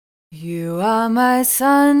You are my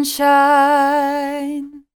sunshine.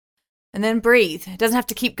 And then breathe. It doesn't have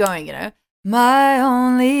to keep going, My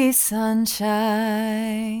only sunshine.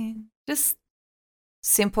 Just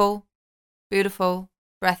simple, beautiful,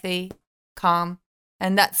 breathy, calm.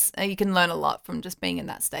 And that's, you can learn a lot from just being in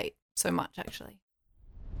that state. So much, actually.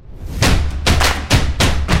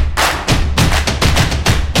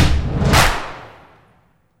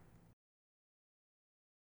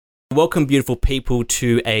 Welcome, beautiful people,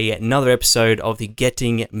 to another episode of the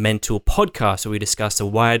Getting Mental podcast, where we discuss the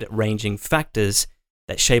wide-ranging factors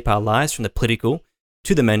that shape our lives, from the political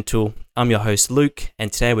to the mental. I'm your host, Luke,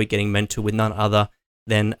 and today we're getting mental with none other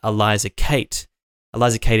than Eliza Kate.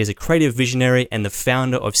 Eliza Kate is a creative visionary and the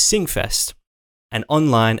founder of SingFest, an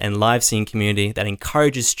online and live singing community that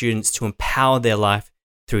encourages students to empower their life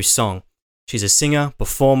through song. She's a singer,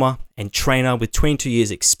 performer, and trainer with 22 years'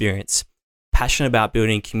 experience. Passionate about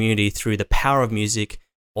building community through the power of music,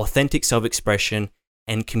 authentic self-expression,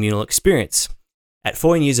 and communal experience. At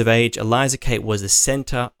 14 years of age, Eliza Kate was the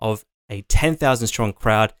center of a 10,000-strong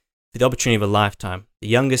crowd for the opportunity of a lifetime, the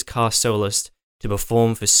youngest cast soloist to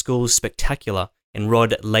perform for School's Spectacular in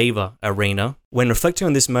Rod Laver Arena. When reflecting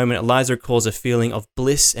on this moment, Eliza recalls a feeling of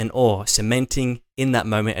bliss and awe, cementing in that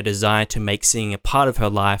moment a desire to make singing a part of her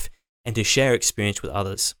life and to share experience with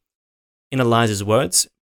others. In Eliza's words,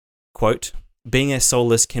 quote, "Being a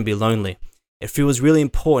soloist can be lonely. It feels really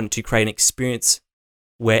important to create an experience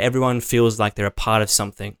where everyone feels like they're a part of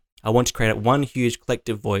something. I want to create one huge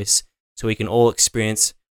collective voice so we can all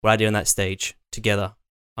experience what I did on that stage together,"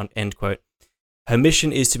 end quote. Her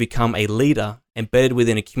mission is to become a leader embedded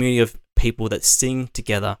within a community of people that sing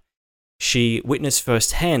together. She witnessed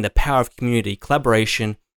firsthand the power of community,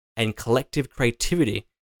 collaboration, and collective creativity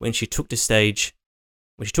when she took to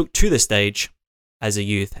the stage as a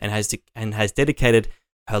youth, and has dedicated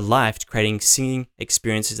her life to creating singing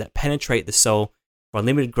experiences that penetrate the soul for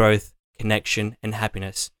unlimited growth, connection, and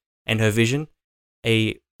happiness. And her vision,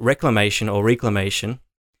 a reclamation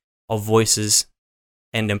of voices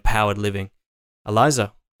and empowered living.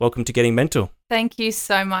 Eliza, welcome to Getting Mental. Thank you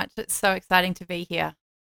so much. It's so exciting to be here.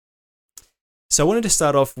 So I wanted to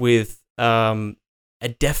start off with a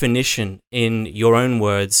definition in your own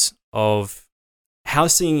words of how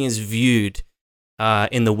singing is viewed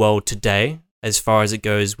in the world today, as far as it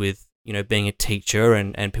goes with, being a teacher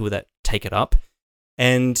and people that take it up,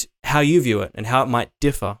 and how you view it and how it might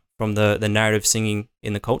differ from the narrative singing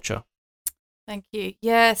in the culture. Thank you.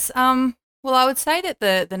 Yes. Well, I would say that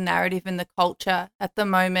the narrative in the culture at the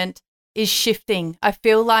moment is shifting. I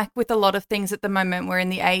feel like with a lot of things at the moment, we're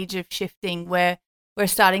in the age of shifting, where we're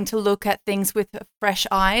starting to look at things with fresh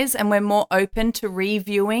eyes, and we're more open to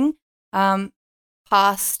reviewing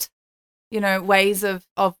past ways of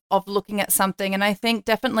looking at something. And I think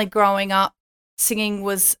definitely growing up, singing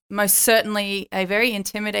was most certainly a very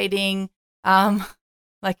intimidating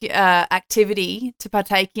activity to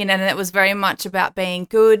partake in. And it was very much about being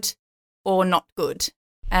good or not good,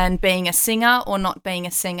 and being a singer or not being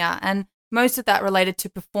a singer. And most of that related to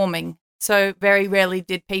performing. So very rarely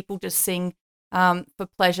did people just sing for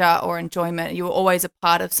pleasure or enjoyment. You were always a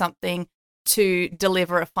part of something to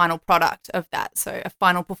deliver a final product of that, so a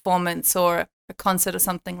final performance or a concert or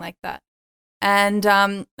something like that. And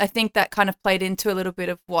I think that kind of played into a little bit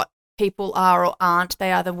of what people are or aren't.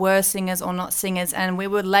 They either were singers or not singers, and we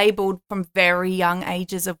were labelled from very young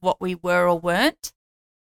ages of what we were or weren't.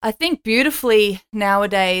 I think beautifully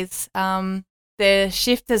nowadays the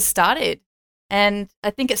shift has started, and I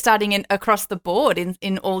think it's starting across the board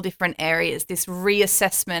in all different areas, this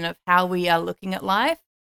reassessment of how we are looking at life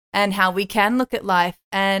and how we can look at life.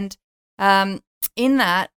 And in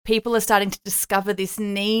that, people are starting to discover this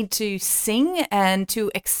need to sing and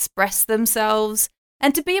to express themselves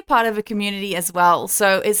and to be a part of a community as well.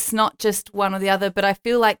 So it's not just one or the other, but I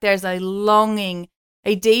feel like there's a longing,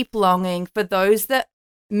 a deep longing for those that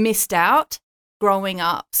missed out growing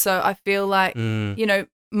up. So I feel like,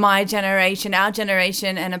 my generation, our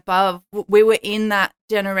generation and above, we were in that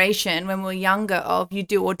generation when we were younger of you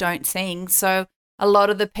do or don't sing. So a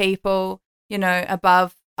lot of the people,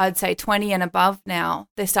 above, I'd say 20 and above now,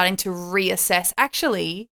 they're starting to reassess,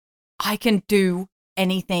 actually, I can do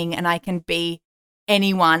anything and I can be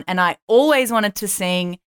anyone. And I always wanted to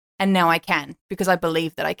sing, and now I can, because I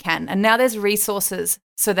believe that I can. And now there's resources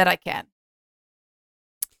so that I can.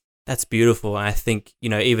 That's beautiful. And I think,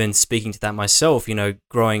 even speaking to that myself,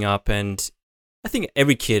 growing up, and I think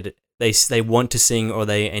every kid, they want to sing or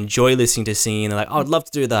they enjoy listening to singing. And they're like, oh, I'd love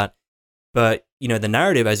to do that. But, the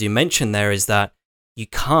narrative, as you mentioned there, is that you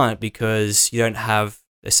can't because you don't have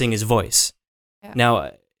a singer's voice. Yeah.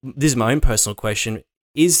 Now, this is my own personal question.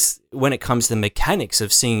 is when it comes to the mechanics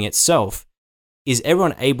of singing itself, is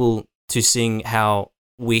everyone able to sing how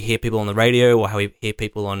we hear people on the radio or how we hear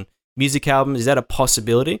people on music albums? Is that a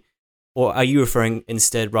possibility? Or are you referring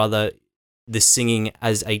instead rather the singing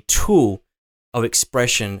as a tool of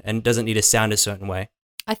expression and doesn't need to sound a certain way?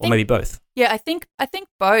 Or maybe both? Yeah, I think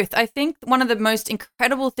both. I think one of the most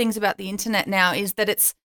incredible things about the internet now is that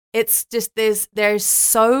it's just there's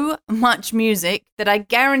so much music that I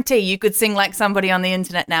guarantee you could sing like somebody on the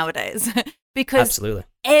internet nowadays because Absolutely.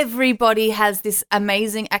 Everybody has this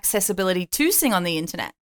amazing accessibility to sing on the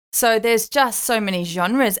internet. So there's just so many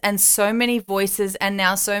genres and so many voices and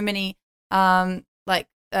now so many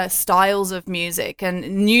styles of music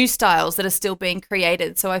and new styles that are still being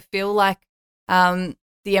created. So I feel like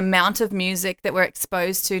the amount of music that we're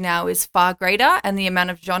exposed to now is far greater, and the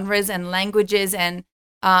amount of genres and languages and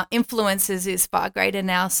influences is far greater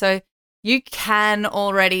now. So you can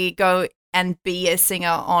already go and be a singer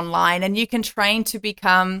online, and you can train to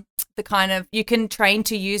become you can train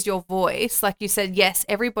to use your voice. Like you said, yes,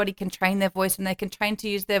 everybody can train their voice, and they can train to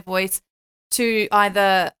use their voice to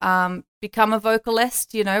either become a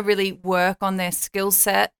vocalist, really work on their skill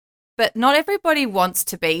set. But not everybody wants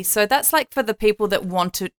to be. So that's like for the people that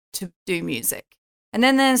want to do music. And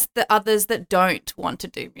then there's the others that don't want to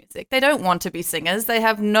do music. They don't want to be singers. They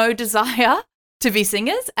have no desire to be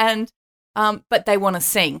singers, but they want to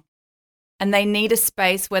sing. And they need a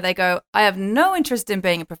space where they go, I have no interest in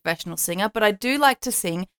being a professional singer, but I do like to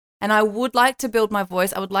sing, and I would like to build my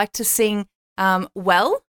voice. I would like to sing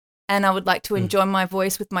well, and I would like to enjoy my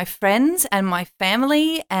voice with my friends and my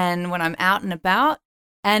family and when I'm out and about.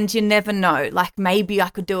 And you never know, like maybe I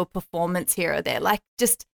could do a performance here or there,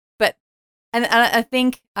 and I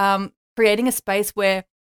think creating a space where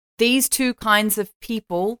these two kinds of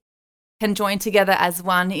people can join together as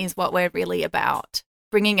one is what we're really about,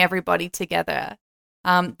 bringing everybody together,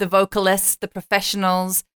 the vocalists, the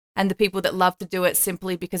professionals, and the people that love to do it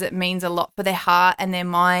simply because it means a lot for their heart and their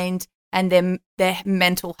mind and their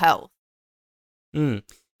mental health.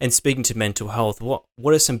 And speaking to mental health, what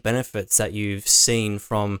are some benefits that you've seen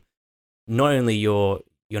from not only your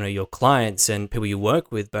clients and people you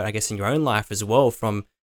work with, but I guess in your own life as well, from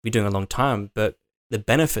you doing a long time, but the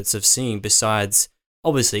benefits of singing besides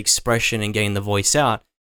obviously expression and getting the voice out?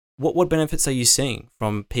 What benefits are you seeing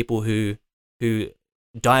from people who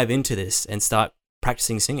dive into this and start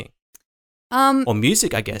practicing singing? Or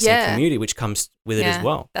music, I guess, and community, which comes with it as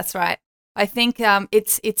well. That's right. I think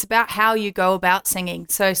it's about how you go about singing.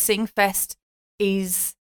 So SingFest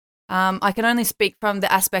is, I can only speak from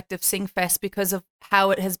the aspect of SingFest because of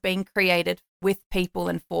how it has been created with people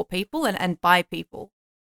and for people and by people.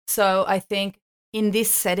 So I think in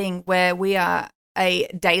this setting where we are a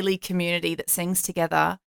daily community that sings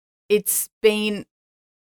together, it's been,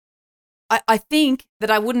 I think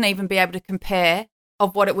that I wouldn't even be able to compare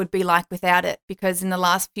of what it would be like without it, because in the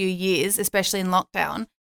last few years, especially in lockdown,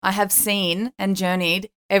 I have seen and journeyed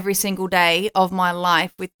every single day of my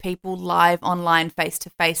life with people live online,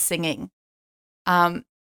 face-to-face singing,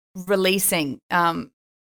 releasing,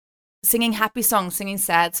 singing happy songs, singing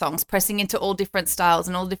sad songs, pressing into all different styles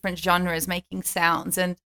and all different genres, making sounds.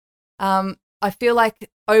 And I feel like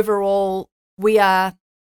overall we are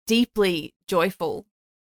deeply joyful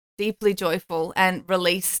and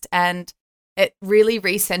released, and it really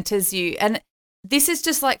recenters you. And this is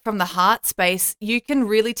just like from the heart space. You can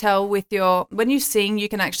really tell when you sing, you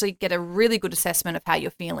can actually get a really good assessment of how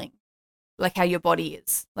you're feeling, like how your body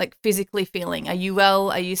is, like physically feeling. Are you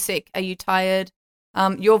well? Are you sick? Are you tired?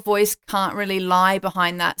 Your voice can't really lie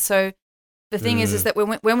behind that. So the thing is that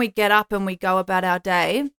when we get up and we go about our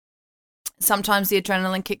day, sometimes the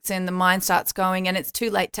adrenaline kicks in, the mind starts going, and it's too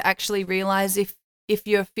late to actually realize if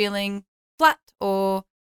you're feeling flat or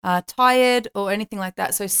tired or anything like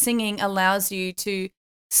that. So singing allows you to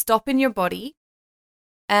stop in your body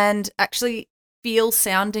and actually feel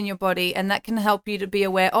sound in your body, and that can help you to be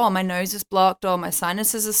aware, oh, my nose is blocked, or my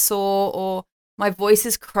sinuses are sore, or my voice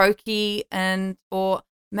is croaky, or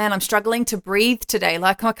man, I'm struggling to breathe today.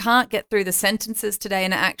 Like I can't get through the sentences today,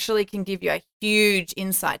 and it actually can give you a huge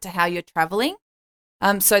insight to how you're traveling.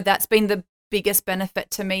 So that's been the biggest benefit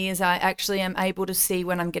to me, is I actually am able to see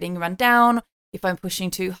when I'm getting run down, if I'm pushing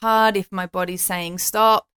too hard, if my body's saying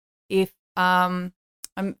stop, if I'm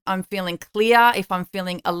feeling clear, if I'm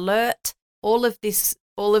feeling alert. All of this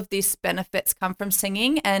benefits come from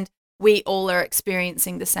singing, and we all are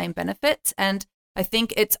experiencing the same benefits. And I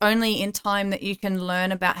think it's only in time that you can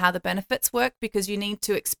learn about how the benefits work, because you need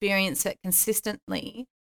to experience it consistently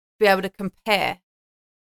to be able to compare.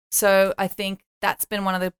 So I think that's been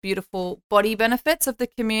one of the beautiful body benefits of the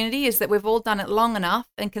community, is that we've all done it long enough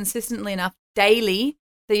and consistently enough daily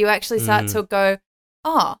that you actually start to go,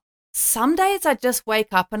 oh, some days I just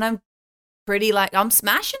wake up and I'm pretty like I'm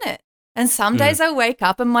smashing it. And some days I wake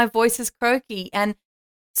up and my voice is croaky, and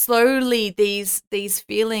slowly these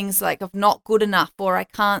feelings like of not good enough or I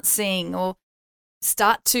can't sing or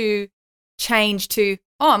start to change to,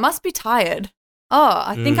 oh, I must be tired. Oh,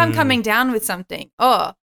 I think I'm coming down with something.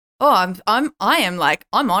 I am like,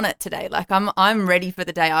 I'm on it today. Like I'm ready for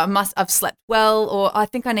the day. I've slept well, or I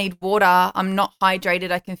think I need water. I'm not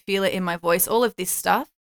hydrated. I can feel it in my voice, all of this stuff.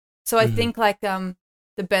 So I think like the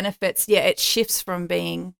benefits, it shifts from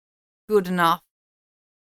being good enough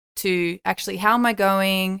to actually, how am I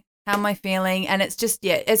going? How am I feeling? And it's just,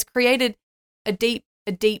 it's created a deep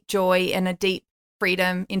joy and a deep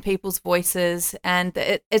freedom in people's voices, and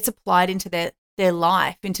it's applied into their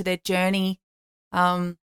life, into their journey,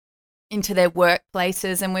 into their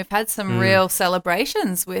workplaces. And we've had some real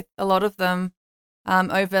celebrations with a lot of them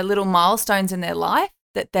over little milestones in their life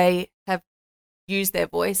that they have used their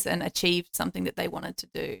voice and achieved something that they wanted to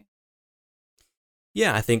do.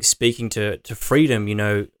 Yeah, I think speaking to freedom,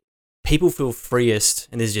 people feel freest,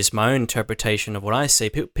 and this is just my own interpretation of what I see,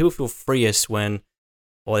 people feel freest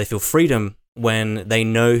they feel freedom when they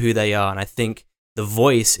know who they are. And I think the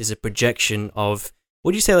voice is a projection of,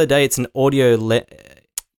 what did you say the other day? It's an audio,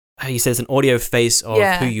 you said it's an audio face of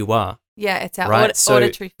who you are. Yeah, it's our right?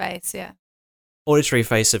 auditory face, yeah. Auditory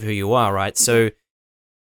face of who you are, right? So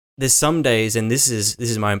there's some days, and this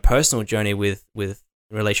is my own personal journey with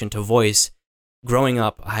relation to voice. Growing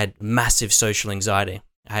up, I had massive social anxiety.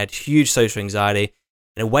 I had huge social anxiety.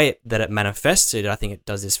 And a way that it manifested, I think it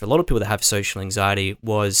does this for a lot of people that have social anxiety,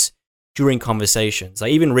 was during conversations.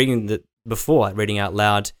 Like even reading reading out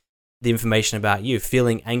loud the information about you,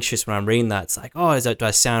 feeling anxious when I'm reading that. It's like, oh, do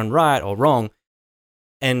I sound right or wrong?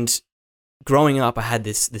 And growing up, I had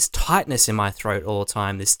this tightness in my throat all the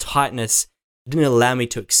time. This tightness didn't allow me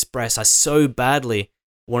to express. I so badly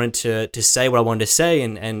wanted to say what I wanted to say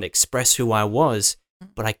and express who I was,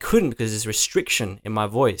 but I couldn't because there's restriction in my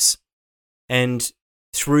voice. And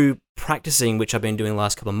through practicing, which I've been doing the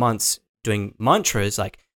last couple of months, doing mantras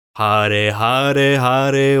like Hare, Hare,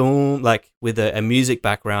 Hare, Om, like with a music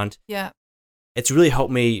background, it's really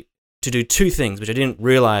helped me to do two things, which I didn't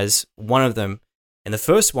realize. One of them, and the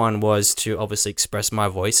first one was to obviously express my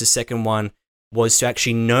voice. The second one was to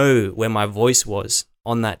actually know where my voice was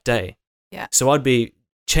on that day. Yeah. So I'd be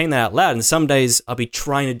chanting that out loud, and some days I'll be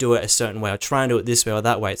trying to do it a certain way, or trying to do it this way or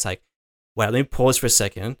that way. It's like, wait, let me pause for a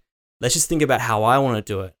second. Let's just think about how I want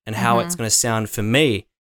to do it and how it's going to sound for me,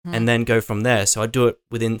 and then go from there. So I'd do it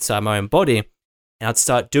inside my own body, and I'd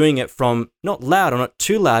start doing it from not loud or not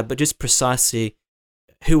too loud, but just precisely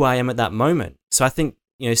who I am at that moment. So I think,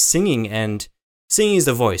 singing is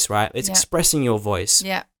the voice, right? It's expressing your voice.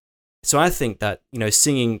 Yeah. So I think that,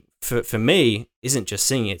 singing for me isn't just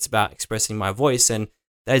singing, it's about expressing my voice. And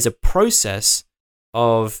there's a process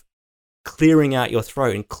of clearing out your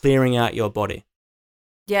throat and clearing out your body.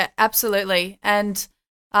 Yeah, absolutely. And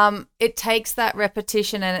it takes that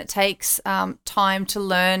repetition, and it takes time to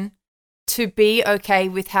learn to be okay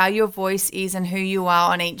with how your voice is and who you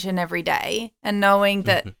are on each and every day, and knowing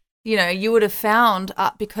that, you would have found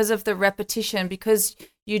because of the repetition, because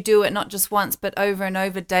you do it not just once, but over and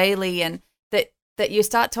over daily, and that you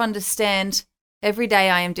start to understand every day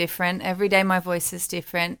I am different, every day my voice is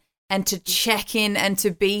different, and to check in and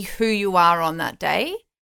to be who you are on that day.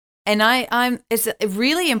 And it's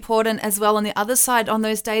really important as well on the other side, on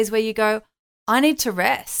those days where you go, I need to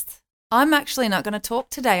rest. I'm actually not going to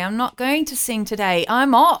talk today. I'm not going to sing today.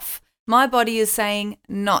 I'm off. My body is saying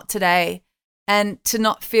not today. And to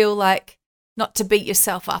not feel like, not to beat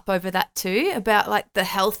yourself up over that too, about like the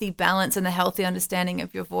healthy balance and the healthy understanding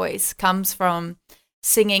of your voice comes from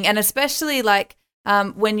singing. And especially like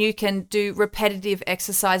when you can do repetitive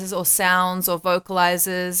exercises or sounds or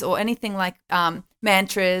vocalizers or anything like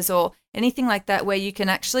mantras or anything like that, where you can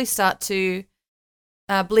actually start to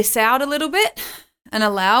bliss out a little bit and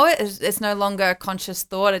allow it. It's no longer a conscious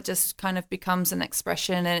thought. It just kind of becomes an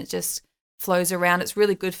expression, and it just flows around. It's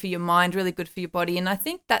really good for your mind, really good for your body. And I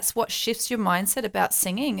think that's what shifts your mindset about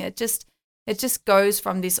singing. It just goes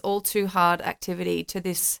from this all too hard activity to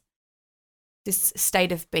this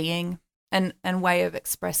state of being and way of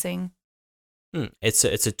expressing. It's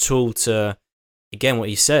a tool to, again, what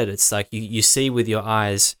you said, it's like you see with your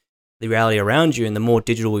eyes the reality around you, and the more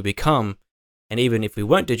digital we become, and even if we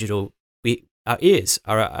weren't digital, our ears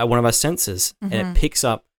are one of our senses, and it picks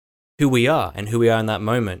up who we are and who we are in that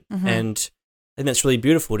moment. And I think that's really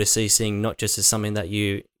beautiful to seeing not just as something that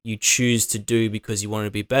you choose to do because you want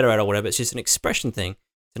to be better at or whatever. It's just an expression thing.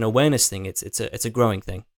 It's an awareness thing. It's a growing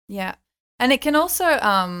thing. Yeah. And it can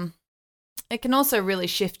also it can also really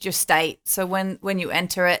shift your state. So when you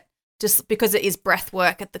enter it, just because it is breath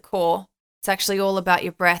work at the core, it's actually all about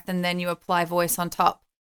your breath, and then you apply voice on top.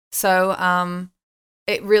 So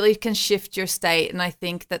it really can shift your state, and I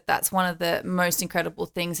think that that's one of the most incredible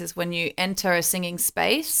things is when you enter a singing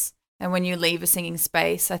space and when you leave a singing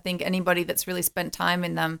space. I think anybody that's really spent time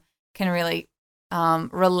in them can really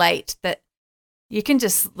relate that you can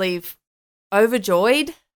just leave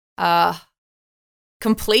overjoyed,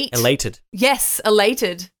 complete. Elated. Yes,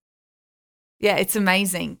 elated. Yeah, it's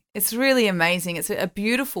amazing. It's really amazing. It's a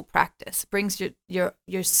beautiful practice. It brings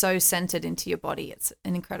you're so centered into your body. It's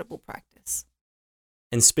an incredible practice.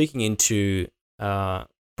 And speaking into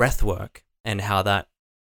breath work and how that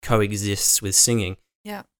coexists with singing,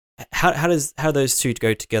 yeah, how do those two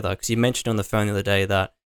go together? Because you mentioned on the phone the other day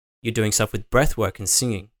that you're doing stuff with breath work and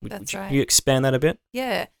singing. That's right. Can you expand that a bit?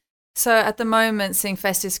 Yeah. So at the moment,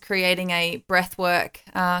 SingFest is creating a breathwork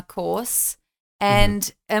course,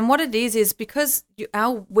 and what it is because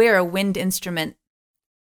we're a wind instrument,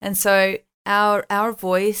 and so our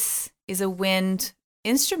voice is a wind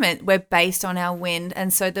instrument. We're based on our wind,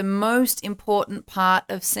 and so the most important part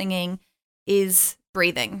of singing is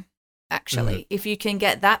breathing. Actually, if you can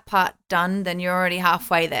get that part done, then you're already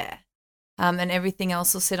halfway there, and everything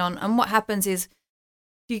else will sit on. And what happens is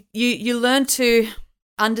you learn to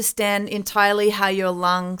understand entirely how your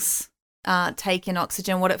lungs take in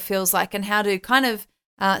oxygen, what it feels like, and how to kind of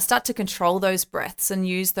start to control those breaths and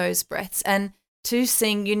use those breaths. And to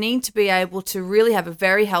sing, you need to be able to really have a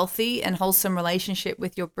very healthy and wholesome relationship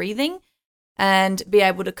with your breathing and be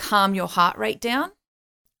able to calm your heart rate down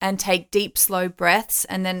and take deep, slow breaths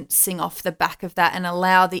and then sing off the back of that and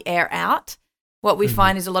allow the air out. What we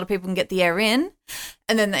find is a lot of people can get the air in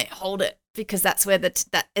and then they hold it because that's where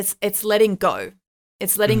it's letting go.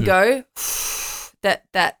 It's letting go.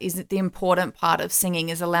 That is the important part of singing,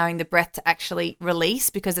 is allowing the breath to actually release,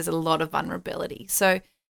 because there's a lot of vulnerability. So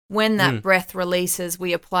when that breath releases,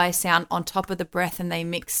 we apply sound on top of the breath and they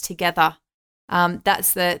mix together.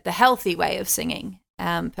 That's the healthy way of singing,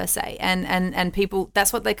 per se. And people,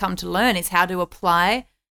 that's what they come to learn, is how to apply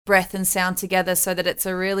breath and sound together so that it's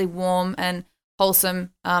a really warm and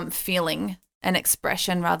wholesome feeling and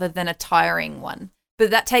expression rather than a tiring one. But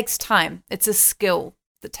that takes time. It's a skill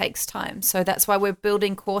that takes time. So that's why we're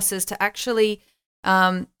building courses to actually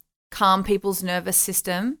calm people's nervous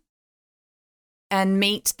system and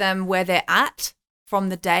meet them where they're at from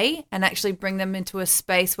the day and actually bring them into a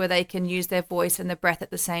space where they can use their voice and the breath at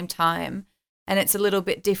the same time. And it's a little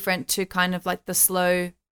bit different to kind of like the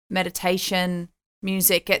slow meditation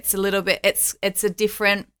music. It's a little bit, it's a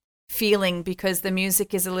different feeling because the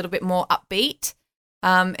music is a little bit more upbeat.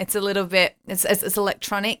 It's a little bit, it's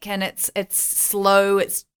electronic and it's slow.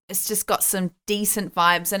 It's just got some decent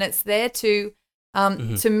vibes, and it's there to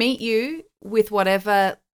meet you with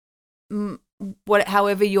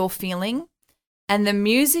however you're feeling. And the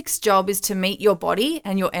music's job is to meet your body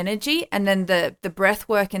and your energy, and then the breath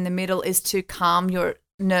work in the middle is to calm your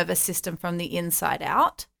nervous system from the inside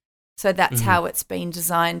out. So that's how it's been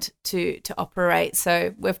designed to operate.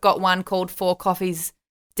 So we've got one called 4 Coffees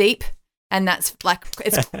Deep. And that's like,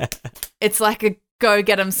 it's like a go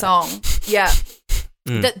get 'em song. Yeah.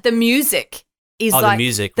 The music is like. The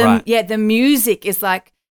music, right. Yeah, the music is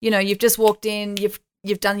like, you've just walked in, you've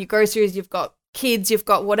done your groceries, you've got kids, you've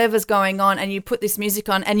got whatever's going on, and you put this music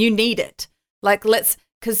on and you need it. Like,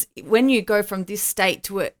 because when you go from this state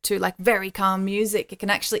to like very calm music, it can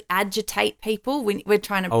actually agitate people. We're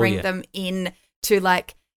trying to bring them in to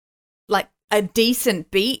like a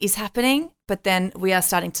decent beat is happening, but then we are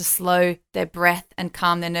starting to slow their breath and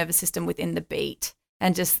calm their nervous system within the beat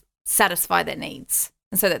and just satisfy their needs,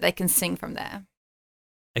 and so that they can sing from there.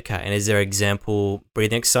 Okay, and is there an example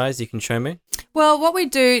breathing exercise you can show me? Well, what we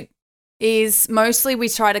do is mostly we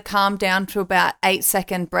try to calm down to about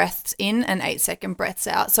 8-second breaths in and 8-second breaths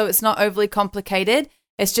out. So it's not overly complicated.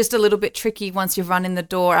 It's just a little bit tricky once you've run in the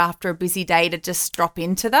door after a busy day to just drop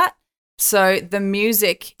into that. So the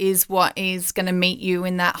music is what is going to meet you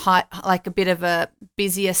in that like a bit of a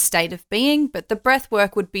busier state of being. But the breath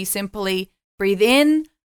work would be simply breathe in,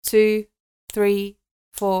 2, 3,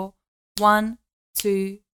 4, 1,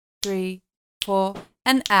 2, 3, 4,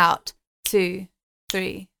 and out, 2,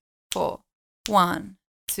 3, 4, 1,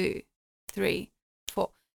 2, 3, 4.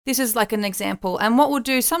 This is like an example. And what we'll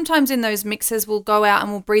do sometimes in those mixes, we'll go out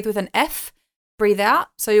and we'll breathe with an F, breathe out.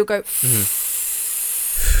 So you'll go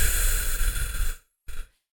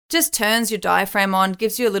just turns your diaphragm on,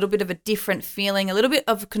 gives you a little bit of a different feeling, a little bit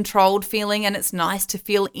of a controlled feeling, and it's nice to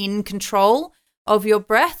feel in control of your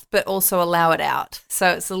breath, but also allow it out. So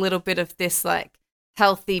it's a little bit of this like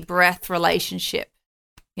healthy breath relationship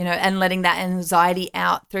and letting that anxiety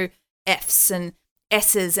out through F's and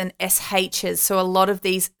S's and SH's. So a lot of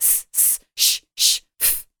these s, s, sh, sh,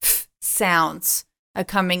 f, f sounds are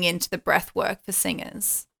coming into the breath work for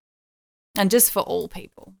singers and just for all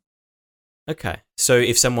people. Okay. So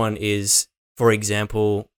if someone is, for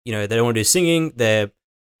example, they don't want to do singing, they're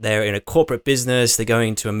in a corporate business, they're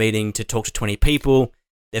going to a meeting to talk to 20 people,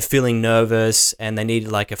 they're feeling nervous and they need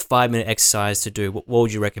like a 5-minute exercise to do, what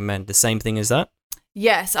would you recommend? The same thing as that?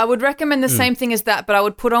 Yes, I would recommend the same thing as that, but I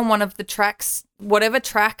would put on one of the tracks, whatever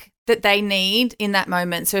track that they need in that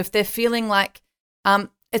moment. So if they're feeling like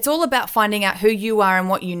it's all about finding out who you are and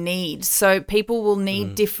what you need. So people will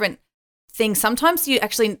need different things. Sometimes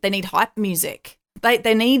they need hype music.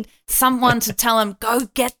 They need someone to tell them, go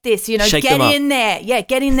get this, Shake get them up. in there. Yeah,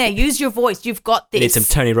 get in there. Use your voice. You've got this. You need some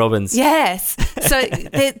Tony Robbins. Yes. So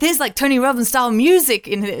there's like Tony Robbins style music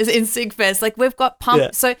in SIGFest. Like we've got pump.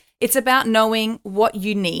 Yeah. So it's about knowing what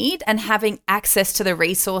you need and having access to the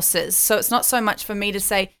resources. So it's not so much for me to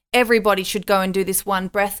say everybody should go and do this one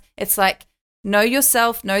breath. It's like know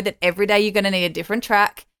yourself, know that every day you're going to need a different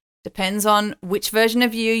track. Depends on which version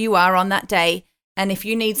of you are on that day. And if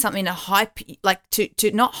you need something to hype, like to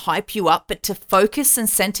not hype you up, but to focus and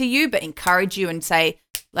center you, but encourage you and say,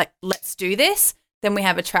 like, let's do this, then we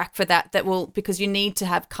have a track for that will, because you need to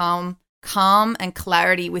have calm and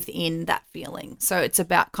clarity within that feeling. So it's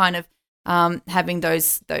about kind of having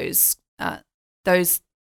those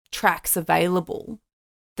tracks available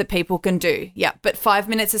that people can do. Yeah, but 5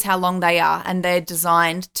 minutes is how long they are, and they're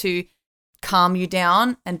designed to calm you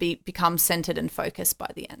down and become centered and focused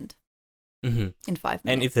by the end. Mm-hmm. In 5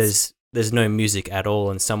 minutes. And if there's no music at all,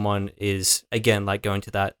 and someone is again like going to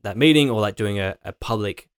that meeting or like doing a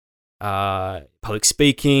public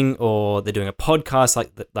speaking, or they're doing a podcast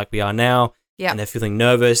like we are now, and they're feeling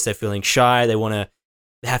nervous, they're feeling shy, they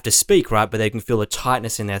have to speak, right? But they can feel a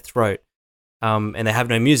tightness in their throat, and they have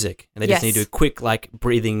no music, and they just need to do a quick like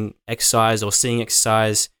breathing exercise or singing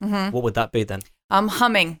exercise. Mm-hmm. What would that be then?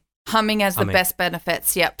 Humming has the best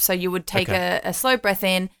benefits. Yep. So you would take a slow breath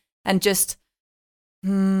in and just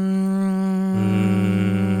and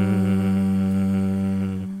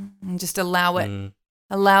just allow it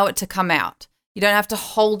to come out. You don't have to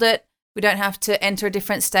hold it. We don't have to enter a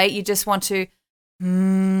different state. You just want to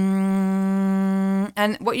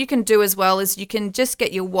and what you can do as well is you can just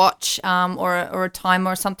get your watch or a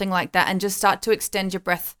timer or something like that and just start to extend your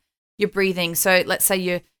breathing. So let's say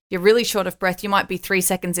you're really short of breath. You might be 3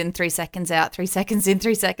 seconds in, 3 seconds out, 3 seconds in,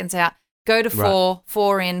 3 seconds out. Go to 4,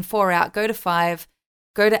 4 in, 4 out, go to 5,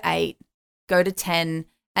 go to 8, go to 10,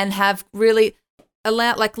 and have really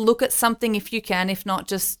look at something if you can, if not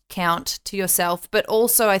just count to yourself. But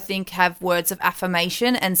also I think have words of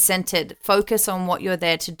affirmation and centered, focus on what you're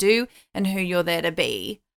there to do and who you're there to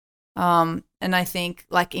be. And I think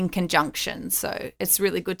like in conjunction. So it's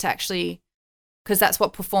really good to actually, because that's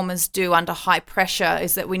what performers do under high pressure,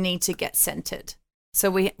 is that we need to get centered.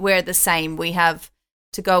 So we're the same. We have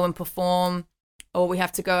to go and perform, or we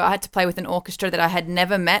have to go. I had to play with an orchestra that I had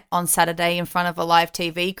never met on Saturday in front of a live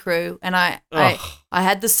TV crew, and I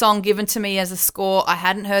had the song given to me as a score. I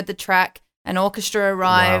hadn't heard the track. An orchestra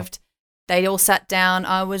arrived. Wow. They all sat down.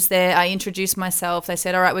 I was there. I introduced myself. They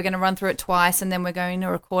said, all right, we're going to run through it twice, and then we're going to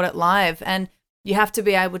record it live. And you have to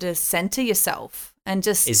be able to center yourself and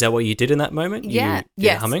just... Is that what you did in that moment? Yeah.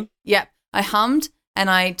 Yes. Humming? Yeah. I hummed. And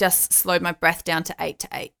I just slowed my breath down to 8 to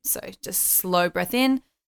 8. So just slow breath in,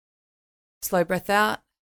 slow breath out.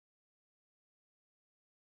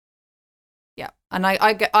 Yeah. And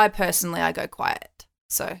I personally go quiet.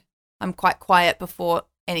 So I'm quite quiet before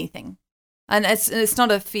anything. And it's not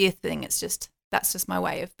a fear thing. It's just, that's just my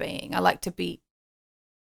way of being. I like to be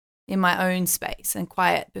in my own space and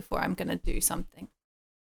quiet before I'm going to do something.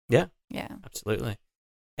 Yeah. Yeah. Absolutely.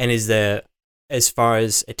 And is there, as far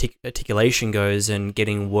as articulation goes and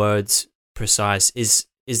getting words precise, is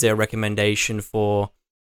there a recommendation for,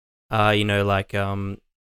 reading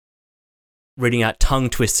out tongue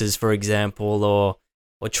twisters, for example, or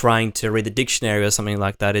trying to read the dictionary or something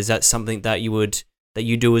like that? Is that something that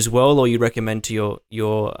you do as well, or you recommend to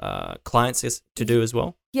your clients to do as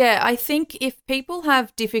well? Yeah, I think if people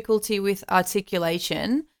have difficulty with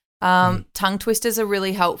articulation, tongue twisters are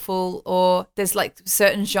really helpful, or there's like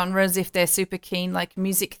certain genres if they're super keen, like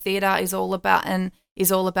music theater is all about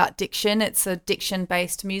diction. It's a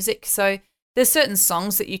diction-based music. So there's certain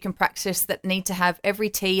songs that you can practice that need to have every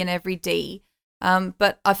T and every D.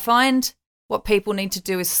 But I find what people need to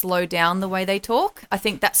do is slow down the way they talk. I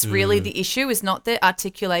think that's really the issue, is not their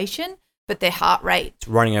articulation, but their heart rate. It's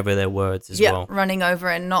running over their words as well. Yeah, running over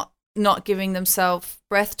and not giving themselves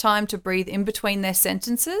breath time to breathe in between their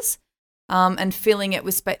sentences. and filling it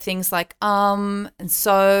with things like and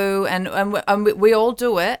so, and we all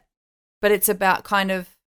do it, but it's about kind of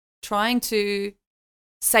trying to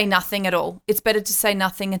say nothing at all. It's better to say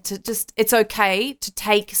nothing and to just, it's okay to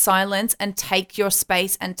take silence and take your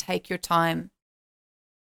space and take your time.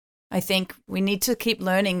 I think we need to keep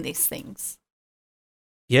learning these things.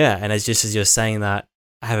 Yeah, and as you're saying that,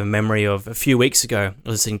 I have a memory of a few weeks ago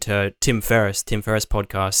listening to Tim Ferriss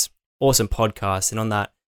podcast, awesome podcast, and on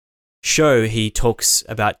that show he talks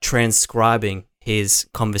about transcribing his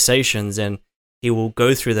conversations, and he will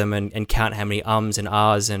go through them and count how many ums and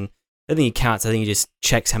ahs, and I think he counts, I think he just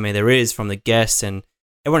checks how many there is from the guests, and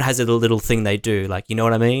everyone has a little thing they do, like, you know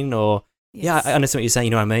what I mean? Or, yes. Yeah, I understand what you're saying,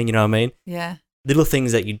 you know what I mean? Yeah. Little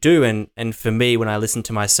things that you do, and for me, when I listen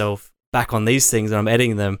to myself back on these things and I'm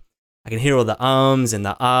editing them, I can hear all the ums and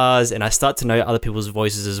the ahs, and I start to know other people's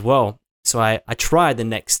voices as well. So I tried the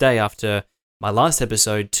next day after my last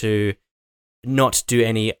episode to not do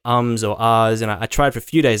any ums or ahs, and I tried for a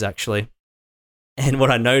few days actually. And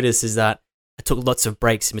what I noticed is that I took lots of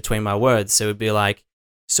breaks in between my words. So it would be like,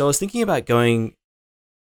 so I was thinking about going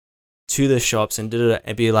to the shops and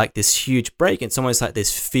it'd be like this huge break. It's almost like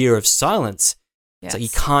this fear of silence. Yes. It's like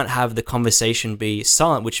you can't have the conversation be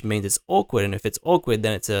silent, which means it's awkward. And if it's awkward,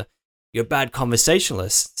 then you're a bad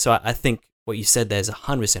conversationalist. So I think what you said there is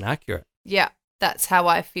 100% accurate. Yeah, that's how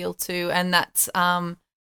I feel too. And that's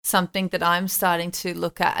something that I'm starting to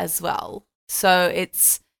look at as well. So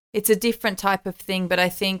it's a different type of thing, but I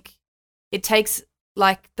think it takes,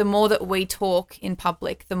 like, the more that we talk in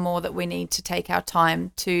public, the more that we need to take our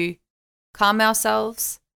time to calm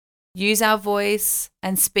ourselves, use our voice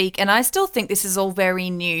and speak. And I still think this is all very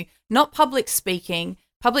new, not public speaking.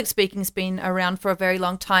 Public speaking's been around for a very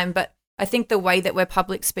long time, but I think the way that we're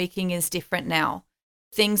public speaking is different now.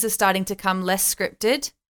 Things are starting to come less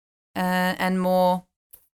scripted and more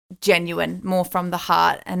genuine, more from the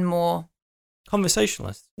heart and more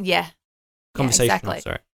conversationalist. Yeah. Conversational, yeah, exactly.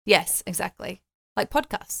 Sorry. Yes, exactly. Like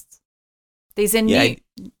podcasts. These are new.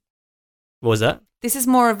 What was that? This is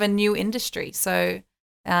more of a new industry, so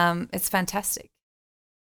it's fantastic.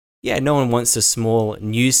 Yeah, no one wants the small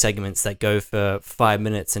news segments that go for 5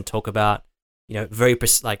 minutes and talk about, very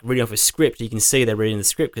like reading off a script. You can see they're reading the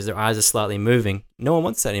script because their eyes are slightly moving. No one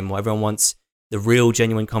wants that anymore. Everyone wants the real,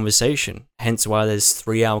 genuine conversation. Hence why there's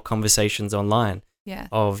 3-hour conversations online. Yeah.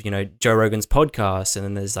 Of, Joe Rogan's podcast, and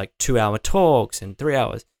then there's like 2-hour talks and 3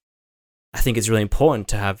 hours. I think it's really important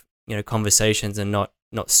to have, conversations and not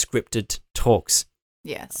scripted talks.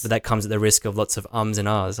 Yes. But that comes at the risk of lots of ums and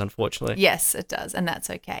ahs, unfortunately. Yes, it does, and that's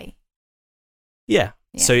okay. Yeah.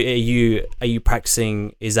 So are you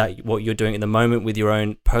practicing, is that what you're doing at the moment with your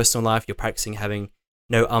own personal life? You're practicing having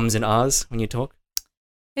no ums and ahs when you talk?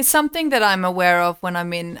 It's something that I'm aware of when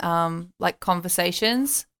I'm in like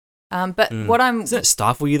conversations. But what I'm... Does it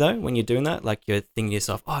stifle you though when you're doing that? Like you're thinking to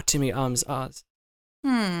yourself, oh, too many ums, ahs.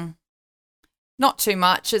 Not too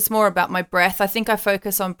much. It's more about my breath. I think I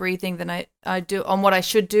focus on breathing than I do on what I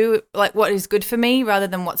should do, like what is good for me rather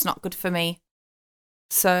than what's not good for me.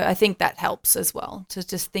 So I think that helps as well, to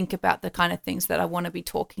just think about the kind of things that I want to be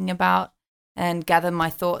talking about and gather my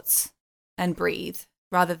thoughts and breathe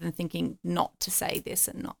rather than thinking not to say this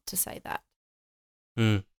and not to say that.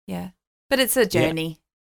 Yeah. But it's a journey.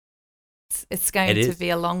 Yeah. It's going to be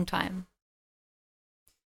a long time.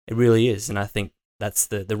 It really is. And I think that's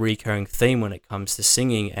the recurring theme when it comes to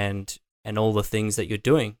singing and all the things that you're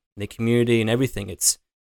doing in the community and everything. It's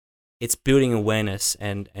building awareness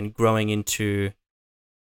and growing into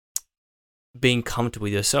being comfortable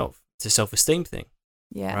with yourself. It's a self-esteem thing.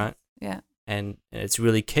 Yeah. Right? Yeah. And it's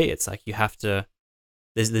really key. It's like you have to,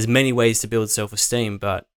 there's many ways to build self-esteem,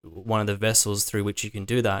 but one of the vessels through which you can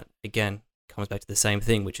do that, again, comes back to the same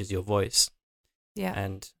thing, which is your voice. Yeah.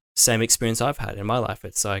 And same experience I've had in my life.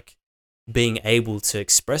 It's like being able to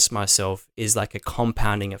express myself is like a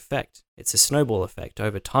compounding effect. It's a snowball effect.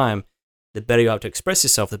 Over time, the better you're able to express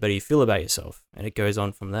yourself, the better you feel about yourself. And it goes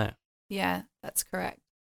on from there. Yeah, that's correct.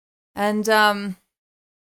 And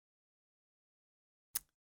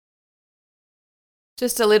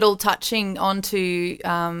just a little touching onto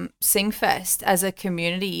Singfest as a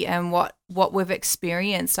community and what we've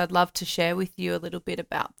experienced. I'd love to share with you a little bit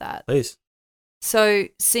about that. Please. So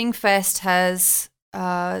Singfest has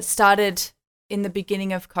started in the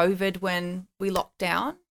beginning of COVID when we locked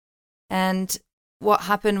down. And what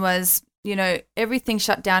happened was, everything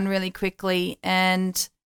shut down really quickly. And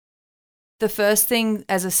the first thing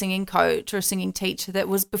as a singing coach or a singing teacher that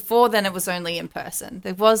was before then it was only in person.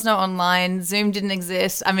 There was no online. Zoom didn't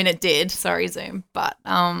exist. I mean, it did. Sorry, Zoom, but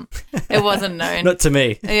it wasn't known. Not to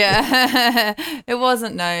me. Yeah, it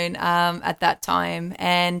wasn't known at that time.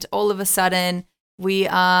 And all of a sudden we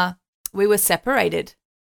were separated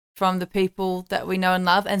from the people that we know and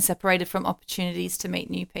love and separated from opportunities to meet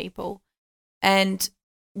new people. And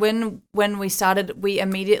when we started, we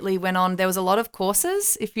immediately went on. There was a lot of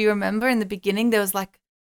courses. If you remember in the beginning, there was like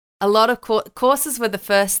a lot of courses were the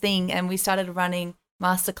first thing, and we started running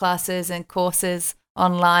masterclasses and courses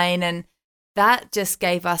online, and that just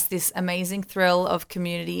gave us this amazing thrill of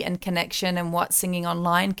community and connection and what singing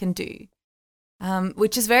online can do,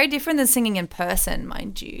 which is very different than singing in person,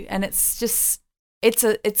 mind you. And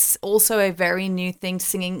it's also a very new thing,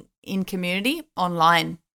 singing in community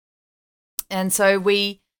online. And so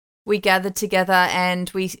we gathered together and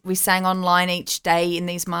we sang online each day in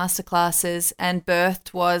these masterclasses, and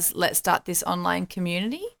birthed was, let's start this online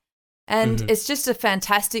community. And it's just a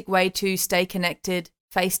fantastic way to stay connected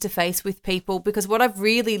face to face with people, because what I've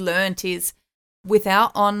really learned is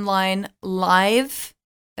without online live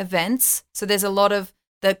events, so there's a lot of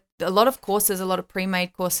courses, a lot of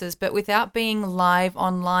pre-made courses, but without being live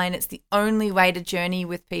online, it's the only way to journey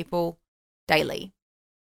with people daily.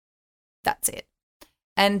 That's it.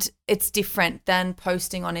 And it's different than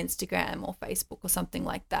posting on Instagram or Facebook or something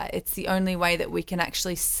like that. It's the only way that we can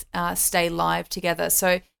actually stay live together.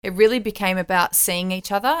 So it really became about seeing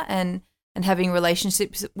each other and having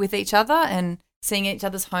relationships with each other and seeing each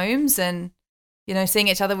other's homes and, you know, seeing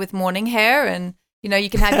each other with morning hair, and, you know, you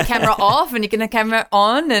can have your camera off and you can have camera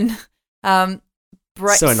on, and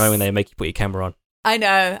so annoying when they make you put your camera on. I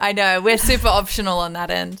know. We're super optional on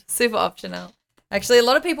that end. Super optional. Actually, a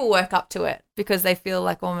lot of people work up to it because they feel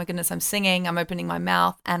like, oh my goodness, I'm singing, I'm opening my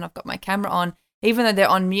mouth, and I've got my camera on. Even though they're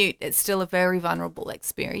on mute, it's still a very vulnerable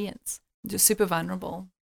experience. Just super vulnerable.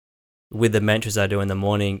 With the mantras I do in the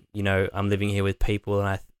morning, you know, I'm living here with people,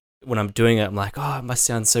 and when I'm doing it, I'm like, oh, it must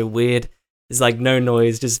sound so weird. There's like no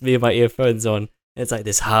noise, just me and my earphones on. And it's like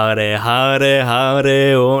this hare, hare,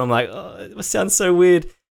 hare. I'm like, oh, it must sound so weird.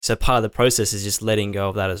 So part of the process is just letting go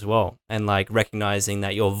of that as well, and like recognizing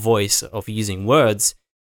that your voice of using words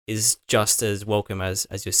is just as welcome as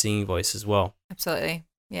your singing voice as well. Absolutely.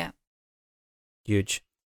 Yeah. Huge.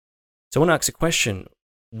 So I want to ask a question.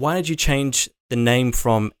 Why did you change the name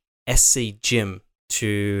from SC Gym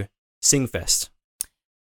to Singfest?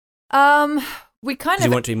 We kind of,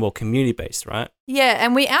 you want to be more community based, right? Yeah,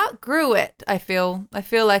 and we outgrew it. I feel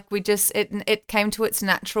like we just it came to its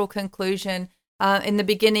natural conclusion. In the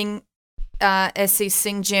beginning, SC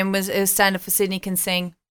Sing Gym was standard for Sydney Can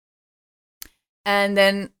Sing, and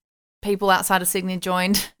then people outside of Sydney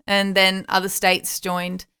joined, and then other states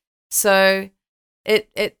joined. So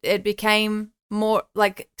it became more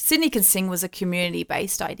like Sydney Can Sing was a community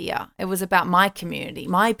based idea. It was about my community,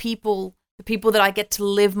 my people, the people that I get to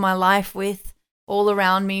live my life with, all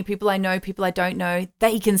around me, people I know, people I don't know.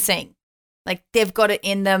 They can sing, like they've got it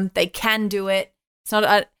in them. They can do it. It's not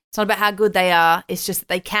about how good they are. It's just that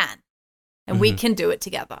they can, and we can do it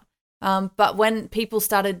together. But when people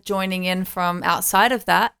started joining in from outside of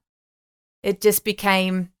that, it just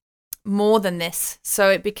became more than this. So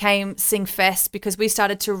it became Singfest because we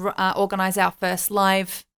started to organize our first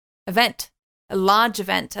live event, a large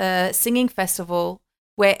event, a singing festival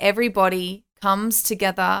where everybody comes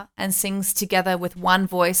together and sings together with one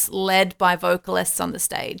voice, led by vocalists on the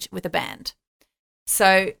stage with a band.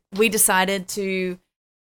 So we decided to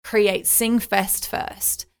create Singfest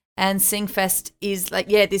first, and Singfest is like,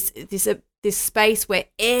 yeah, this space where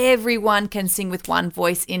everyone can sing with one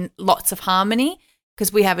voice in lots of harmony,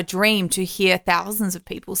 because we have a dream to hear thousands of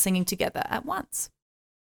people singing together at once.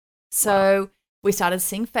 So we started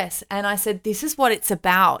Singfest, and I said, this is what it's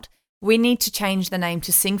about. We need to change the name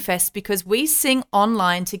to Singfest because we sing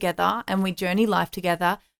online together and we journey live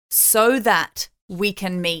together so that we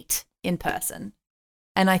can meet in person.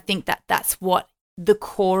 And I think that that's what the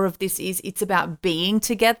core of this is. It's about being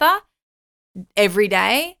together every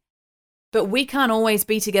day, but we can't always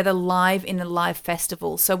be together live in a live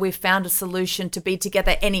festival. So we've found a solution to be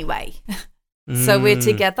together anyway. So we're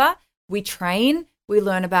together, we train, we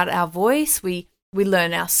learn about our voice, we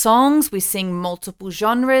learn our songs, we sing multiple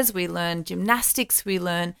genres, we learn gymnastics, we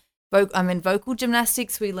learn vocal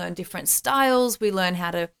gymnastics, we learn different styles, we learn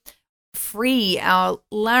how to free our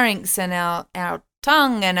larynx and our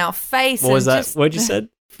tongue and our face. What was that? What you said?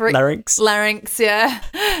 Larynx? Larynx, yeah.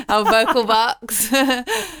 Our vocal box.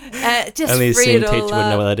 Just only a free singing it all teacher would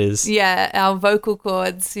know what that is. Yeah, our vocal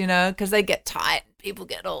cords, you know, because they get tight. People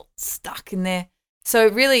get all stuck in there. So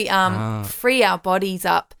really free our bodies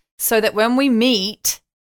up so that when we meet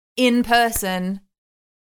in person,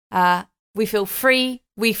 we feel free,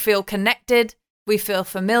 we feel connected, we feel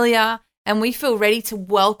familiar, and we feel ready to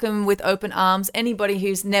welcome with open arms anybody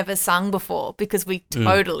who's never sung before, because we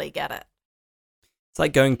totally get it. It's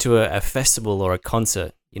like going to a festival or a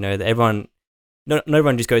concert. You know, that everyone, not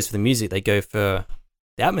everyone just goes for the music. They go for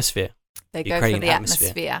the atmosphere. They go for the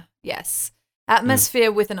atmosphere. Yes.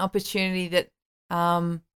 Atmosphere with an opportunity that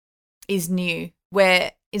is new,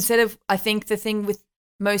 where instead of, I think the thing with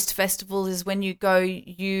most festivals is when you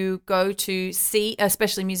go to see,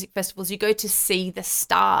 especially music festivals, you go to see the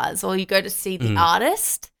stars or you go to see the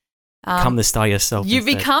artist. Become the star yourself. You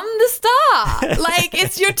instead. become the star. Like,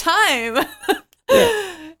 it's your time.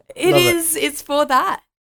 It's for that,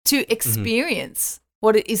 to experience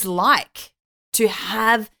what it is like to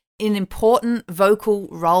have an important vocal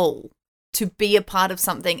role, to be a part of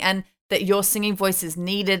something, and that your singing voice is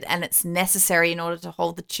needed and it's necessary in order to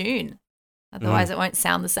hold the tune. Otherwise, it won't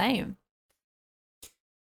sound the same.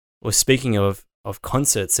 Well, speaking of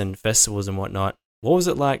concerts and festivals and whatnot, what was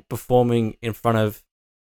it like performing in front of,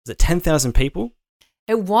 was it 10,000 people?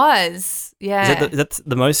 It was, yeah. Is that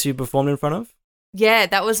the most you performed in front of? Yeah,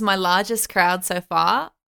 that was my largest crowd so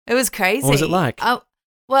far. It was crazy. What was it like?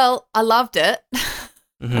 Well, I loved it.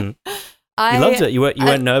 Mm-hmm. You loved it? You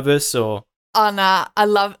weren't nervous or? Oh, no, I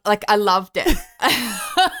loved it.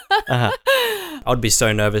 I'd be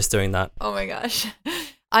so nervous doing that. Oh my gosh.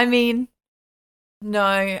 I mean, no,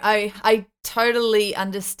 I totally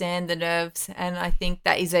understand the nerves, and I think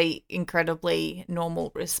that is a incredibly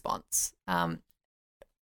normal response.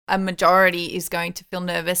 A majority is going to feel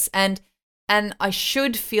nervous, and I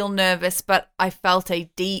should feel nervous, but I felt a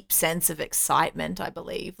deep sense of excitement, I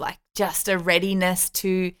believe, like just a readiness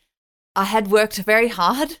to, I had worked very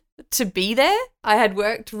hard to be there. I had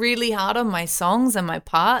worked really hard on my songs and my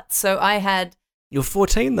parts. So I had... You're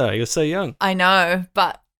 14 though. You're so young. I know.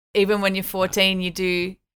 But even when you're 14, you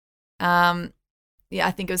do, I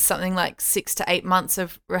think it was something like 6 to 8 months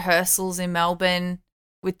of rehearsals in Melbourne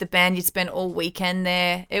with the band. You'd spend all weekend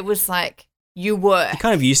there. It was like you were. You're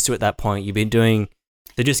kind of used to it at that point. You've been doing,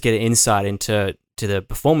 to just get an insight into the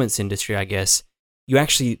performance industry, I guess. You're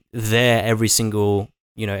actually there every single,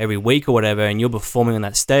 every week or whatever, and you're performing on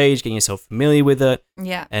that stage, getting yourself familiar with it.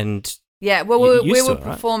 Yeah. And yeah, well, we were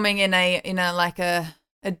performing in a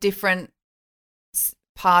different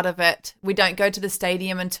part of it. We don't go to the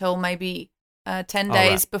stadium until maybe 10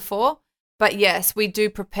 days before. But yes, we do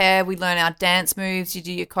prepare. We learn our dance moves. You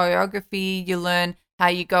do your choreography. You learn how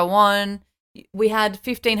you go on. We had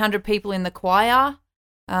 1,500 people in the choir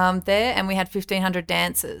there, and we had 1,500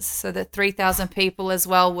 dancers. So the 3,000 people as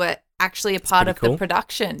well were actually a part of the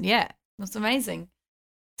production. Yeah, it was amazing.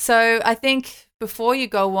 So I think before you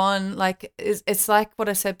go on, like it's like what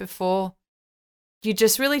I said before, you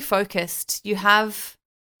just really focused. You have,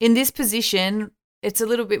 in this position, it's a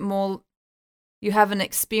little bit more, you have an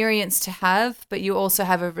experience to have, but you also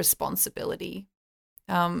have a responsibility.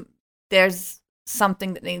 There's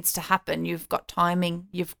something that needs to happen. You've got timing.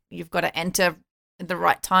 You've got to enter at the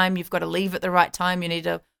right time. You've got to leave at the right time. You need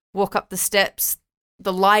to walk up the steps.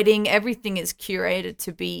 The lighting, everything is curated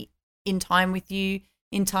to be in time with you,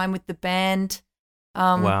 in time with the band.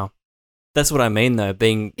 Wow. That's what I mean, though,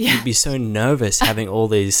 you'd be so nervous having all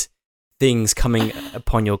these things coming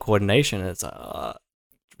upon your coordination. It's like,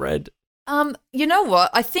 dread. You know what?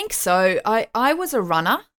 I think so. I was a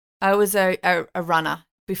runner. I was a runner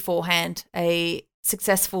beforehand, a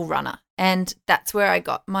successful runner. And that's where I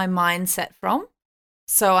got my mindset from.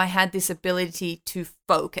 So I had this ability to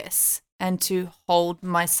focus and to hold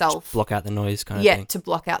myself. Just block out the noise kind of thing. Yeah, to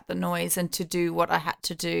block out the noise and to do what I had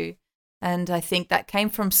to do. And I think that came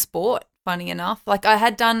from sport, funny enough. Like I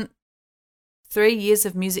had done 3 years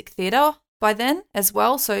of music theatre by then as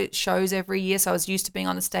well. So it shows every year. So I was used to being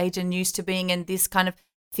on the stage and used to being in this kind of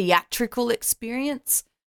theatrical experience.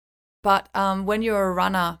 But when you're a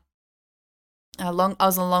runner, I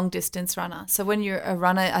was a long distance runner. So when you're a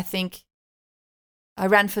runner, I think I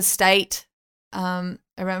ran for state.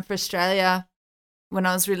 I ran for Australia when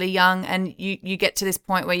I was really young, and you get to this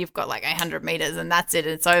point where you've got like 100 meters and that's it.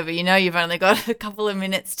 It's over. You've only got a couple of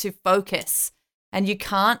minutes to focus, and you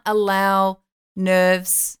can't allow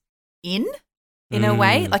nerves in a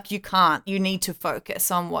way. Like you can't. You need to focus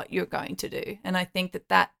on what you're going to do. And I think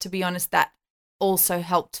that, to be honest, that also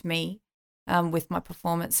helped me with my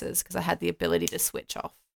performances because I had the ability to switch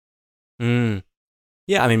off.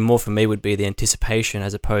 Yeah, I mean, more for me would be the anticipation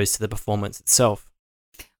as opposed to the performance itself.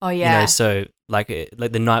 Oh, yeah. So like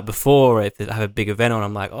the night before, if I have a big event on,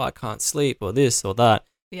 I'm like, I can't sleep or this or that.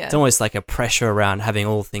 Yeah. It's almost like a pressure around having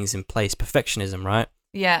all things in place, perfectionism, right?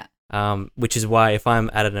 Yeah. which is why if I'm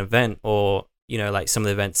at an event or, like some of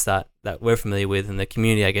the events that we're familiar with in the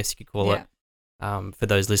community, I guess you could call it, for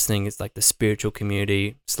those listening, it's like the spiritual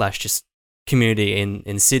community / just community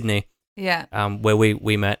in Sydney, where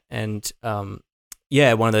we met. And one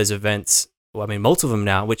of those events, well, I mean, multiple of them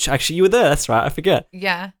now, which actually you were there, that's right, I forget.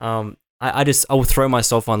 Yeah. I will throw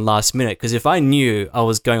myself on last minute, because if I knew I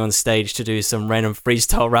was going on stage to do some random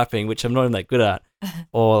freestyle rapping, which I'm not even that good at,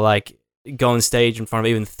 or like go on stage in front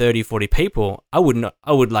of even 30, 40 people, I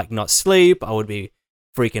would like not sleep. I would be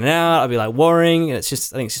freaking out. I'd be like worrying. I think it's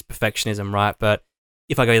just perfectionism, right? But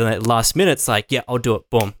if I go in at last minute, it's like, yeah, I'll do it.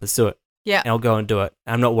 Boom, let's do it. Yeah. And I'll go and do it.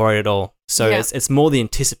 I'm not worried at all. So it's more the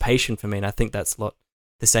anticipation for me, and I think that's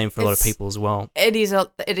the same for a lot of people as well. It is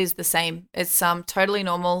the same. It's totally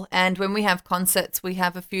normal. And when we have concerts, we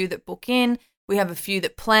have a few that book in, we have a few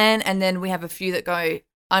that plan, and then we have a few that go,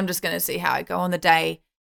 I'm just going to see how I go on the day.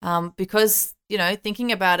 Because,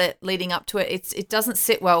 thinking about it leading up to it, it doesn't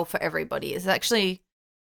sit well for everybody. It's actually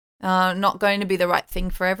not going to be the right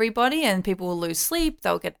thing for everybody, and people will lose sleep.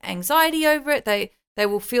 They'll get anxiety over it. They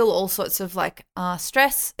will feel all sorts of like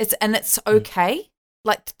stress. It's okay.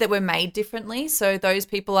 Like that we're made differently. So those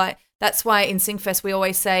people that's why in Singfest we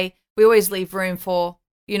always leave room for,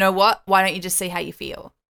 you know what, why don't you just see how you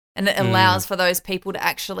feel? And it allows for those people to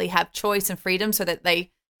actually have choice and freedom, so that they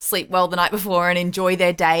sleep well the night before and enjoy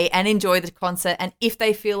their day and enjoy the concert. And if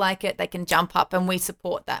they feel like it, they can jump up, and we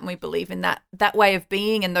support that, and we believe in that way of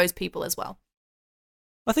being and those people as well.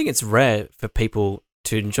 I think it's rare for people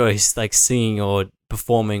to enjoy like singing or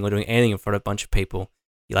performing or doing anything in front of a bunch of people.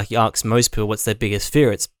 You ask most people what's their biggest fear,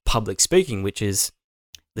 it's public speaking, which is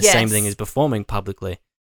the same thing as performing publicly.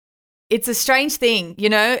 It's a strange thing,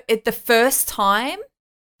 the first time,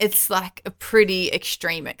 it's like a pretty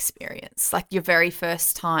extreme experience, like your very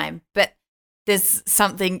first time, but there's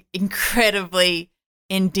something incredibly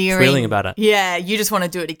endearing. Thrilling about it. Yeah, you just want to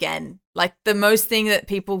do it again. Like the most thing that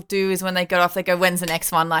people do is when they get off, they go, when's the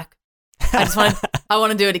next one? Like, I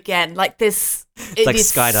want to do it again. Like this, it like is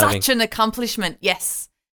skydiving. Such an accomplishment. Yes.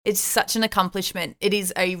 It's such an accomplishment. It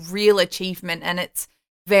is a real achievement, and it's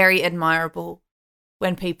very admirable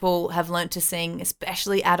when people have learnt to sing,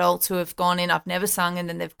 especially adults who have gone in, I've never sung, and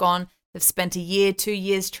then they've spent a year, 2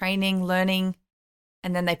 years training, learning,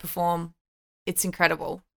 and then they perform. It's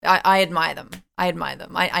incredible. I admire them.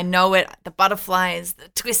 I know it. The butterflies, the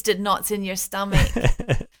twisted knots in your stomach.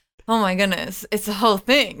 Oh my goodness. It's the whole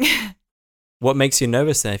thing. What makes you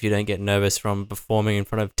nervous then if you don't get nervous from performing in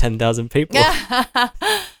front of 10,000 people?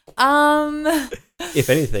 If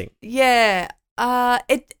anything. Yeah.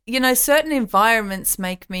 Certain environments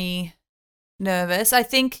make me nervous. I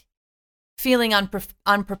think feeling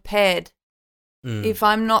unprepared. If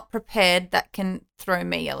I'm not prepared, that can throw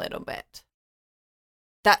me a little bit.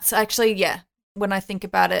 That's actually, when I think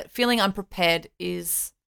about it, feeling unprepared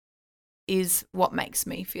is what makes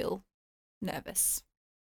me feel nervous.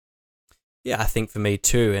 Yeah, I think for me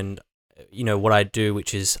too. And, what I do,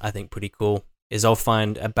 which is, I think, pretty cool, is I'll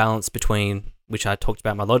find a balance between, which I talked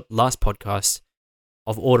about in my last podcast,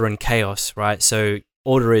 of order and chaos, right? So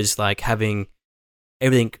order is like having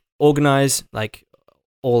everything organized, like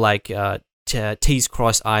all like T's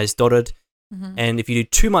crossed, I's dotted. Mm-hmm. And if you do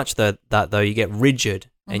too much of that, though, you get rigid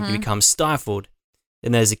and you become stifled.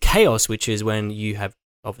 Then there's a chaos, which is when you have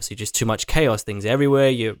obviously just too much chaos, things everywhere,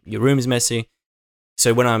 your room is messy.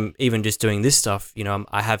 So when I'm even just doing this stuff,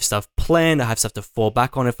 I have stuff planned, I have stuff to fall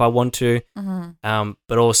back on if I want to,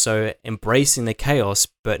 but also embracing the chaos,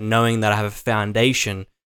 but knowing that I have a foundation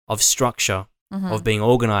of structure, of being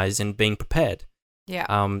organized and being prepared.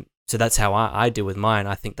 Yeah. So that's how I deal with mine.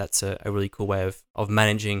 I think that's a really cool way of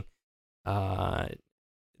managing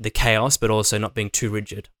the chaos, but also not being too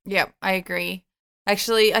rigid. Yeah, I agree.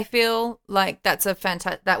 Actually, I feel like that's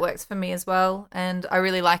that works for me as well, and I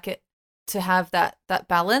really like it to have that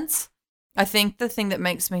balance. I think the thing that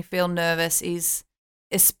makes me feel nervous is,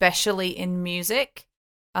 especially in music,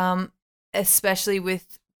 especially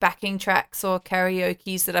with backing tracks or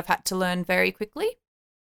karaoke's that I've had to learn very quickly.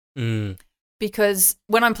 Because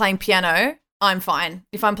when I'm playing piano, I'm fine.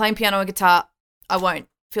 If I'm playing piano or guitar, I won't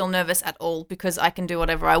feel nervous at all, because I can do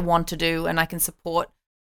whatever I want to do and I can support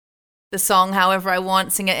the song however I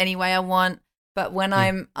want, sing it any way I want. But when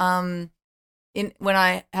when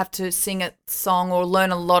I have to sing a song or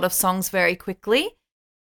learn a lot of songs very quickly,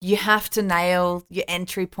 you have to nail your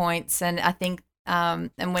entry points, and I think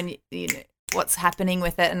and when you know what's happening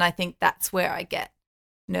with it, and I think that's where I get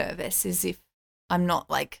nervous, is if I'm not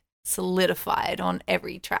like solidified on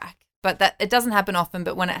every track. But that it doesn't happen often,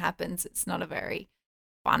 but when it happens, it's not a very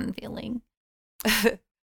fun feeling.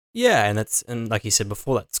 Yeah, and like you said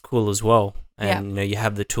before, that's cool as well. Yeah. And you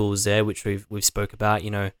have the tools there, which we've spoke about.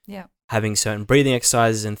 Yeah. Having certain breathing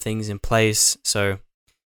exercises and things in place, so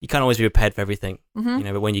you can't always be prepared for everything.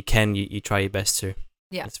 Mm-hmm. But when you can, you try your best to.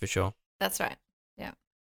 Yeah. That's for sure. That's right. Yeah.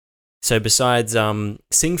 So besides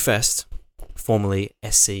Singfest, formerly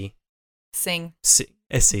SC Sing.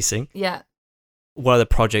 Sing, Yeah. what other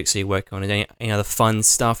projects are you working on? Any other fun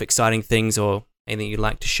stuff, exciting things, or anything you'd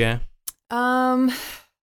like to share? I'm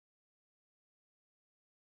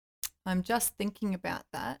just thinking about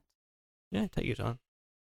that. Yeah, take your time.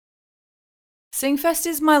 Singfest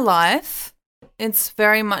is my life. It's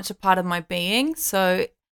very much a part of my being. So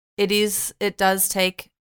it does take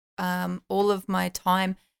all of my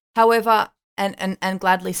time. However, and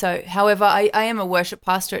gladly so. However, I am a worship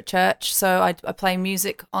pastor at church. So I play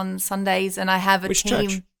music on Sundays, and I have a Which team.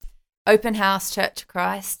 church? Open House Church of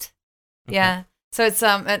Christ. Okay. Yeah. So it's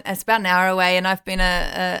about an hour away, and I've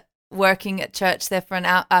been working at church there for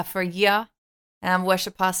a year, and I'm a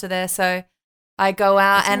worship pastor there. So I go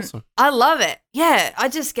out, That's and awesome. I love it. Yeah, I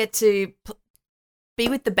just get to be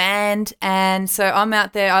with the band, and so I'm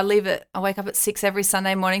out there. I wake up at 6 every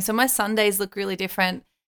Sunday morning, so my Sundays look really different,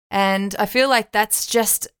 and I feel like that's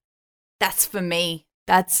for me.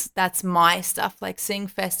 That's my stuff. Like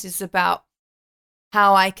Singfest is about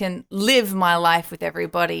how I can live my life with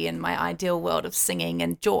everybody in my ideal world of singing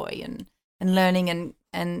and joy and learning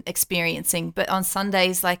and experiencing. But on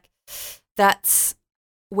Sundays, like, that's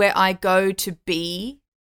where I go to be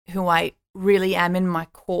who I really am in my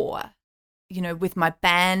core, with my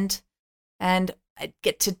band, and I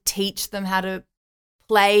get to teach them how to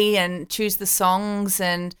play and choose the songs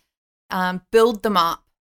and build them up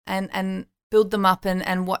and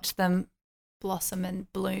watch them blossom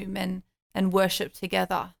and bloom and worship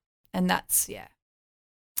together. And that's,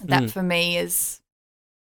 that for me it's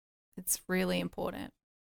really important.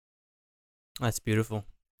 That's beautiful.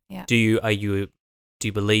 Yeah. Do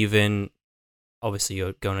you believe in, obviously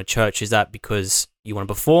you're going to church, is that because you want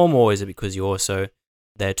to perform, or is it because you're also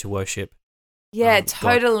there to worship? Yeah, God?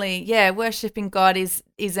 totally. Yeah, worshiping God is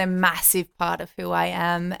a massive part of who I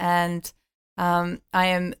am, and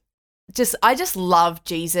I just love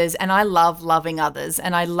Jesus, and I love loving others,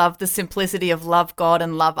 and I love the simplicity of love God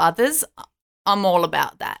and love others. I'm all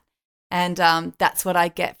about that. And that's what I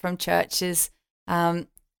get from church is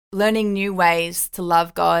learning new ways to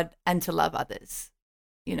love God and to love others,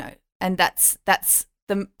 and that's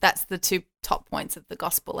the two top points of the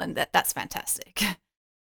gospel, and that's fantastic.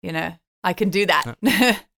 I can do that.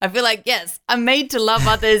 I feel like, yes, I'm made to love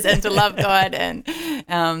others and to love God and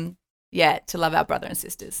to love our brother and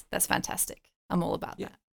sisters. That's fantastic. I'm all about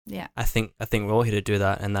that. Yeah. I think we're all here to do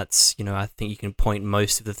that, and that's, I think you can point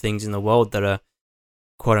most of the things in the world that are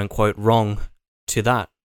quote unquote wrong to that.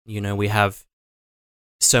 We have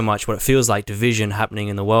so much what it feels like division happening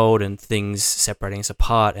in the world and things separating us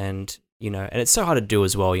apart, and and it's so hard to do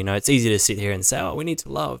as well. It's easy to sit here and say, oh, we need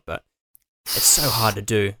to love, but it's so hard to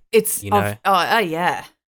do. It's oh yeah.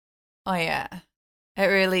 It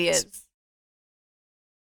really is.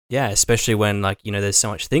 Yeah, especially when there's so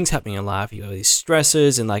much things happening in life. You have these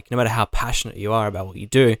stresses, and no matter how passionate you are about what you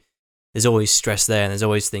do, there's always stress there, and there's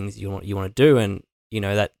always things you want to do, and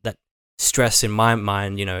that stress in my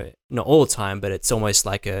mind, not all the time, but it's almost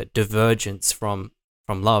like a divergence from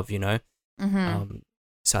love, Mm-hmm.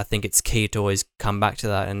 So I think it's key to always come back to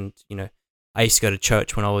that. And I used to go to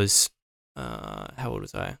church when I was how old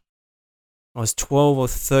was I? I was 12 or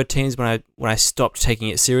 13 is when I stopped taking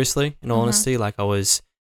it seriously. In all honesty, I was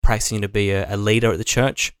practicing to be a leader at the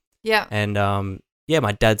church. Yeah. And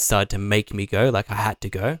my dad started to make me go. I had to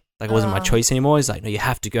go. It wasn't my choice anymore. He's like, no, you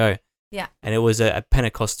have to go. Yeah. And it was a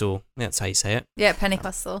Pentecostal, that's how you say it. Yeah,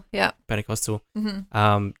 Pentecostal. Yeah. Pentecostal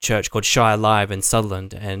Mm-hmm. Church called Shire Live in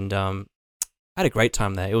Sutherland. And I had a great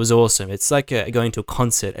time there. It was awesome. It's like going to a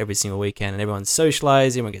concert every single weekend, and everyone's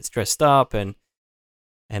socializing, everyone gets dressed up. And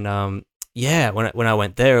when I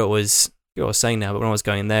went there, it was, I was saying now, but when I was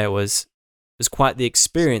going there, it was quite the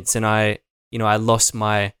experience. And I lost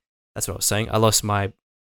my, that's what I was saying, I lost my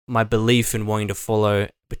belief in wanting to follow a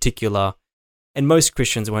particular, and most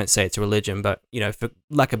Christians won't say it's a religion, but, for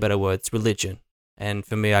lack of better words, religion. And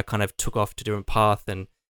for me, I kind of took off to a different path and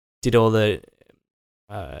did all the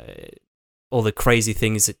crazy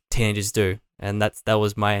things that teenagers do. And that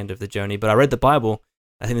was my end of the journey. But I read the Bible.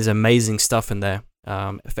 I think there's amazing stuff in there.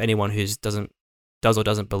 For anyone who does or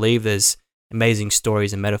doesn't believe, there's amazing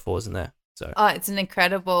stories and metaphors in there. So it's an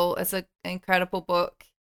incredible book.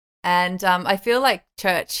 And I feel like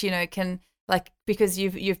church, can, because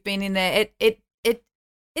you've been in there,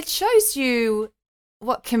 it shows you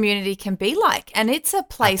what community can be like. And it's a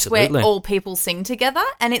place Absolutely. where all people sing together,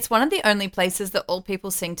 and it's one of the only places that all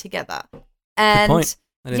people sing together. And Good point.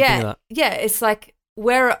 I didn't think of that. yeah, it's like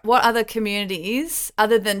what other communities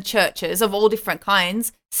other than churches of all different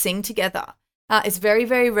kinds sing together? It's very,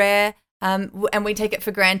 very rare, and we take it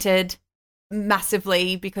for granted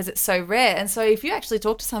massively because it's so rare. And so if you actually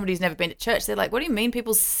talk to somebody who's never been to church, they're like, what do you mean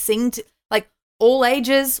people sing like all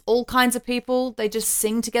ages, all kinds of people, they just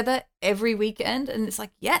sing together every weekend? And it's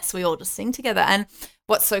like, yes, we all just sing together. And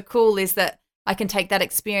what's so cool is that I can take that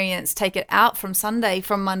experience, take it out from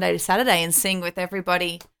Monday to Saturday, and sing with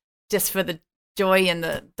everybody just for the joy and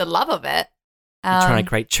the love of it. You're trying to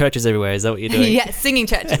create churches everywhere. Is that what you're doing? Yeah, singing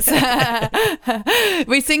churches.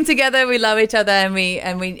 We sing together, we love each other, and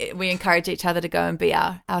we encourage each other to go and be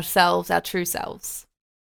ourselves, our true selves.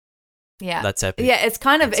 Yeah, That's epic. yeah, it's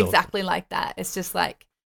kind of That's exactly like that. It's just like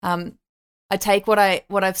I take what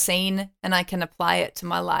I've seen and I can apply it to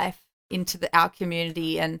my life into our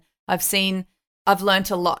community, and I've learned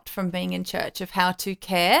a lot from being in church of how to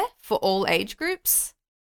care for all age groups.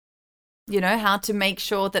 You know, how to make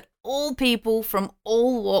sure that all people from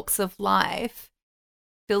all walks of life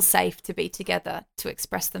feel safe to be together, to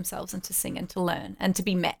express themselves and to sing and to learn and to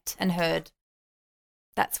be met and heard.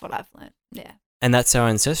 That's what I've learned. Yeah. And that's our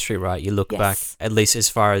ancestry, right? You look back, Yes. at least as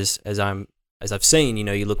far as I've seen, you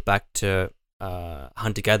know, you look back to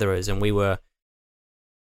hunter-gatherers, and we were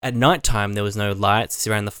at nighttime. There was no lights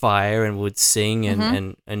around the fire, and would sing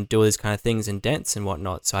and do all these kind of things and dance and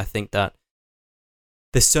whatnot. So I think that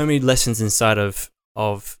there's so many lessons inside of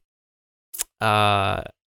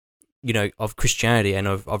you know, of Christianity and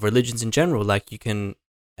of religions in general. Like you can,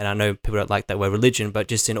 and I know people don't like that word religion, but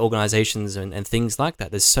just in organizations and things like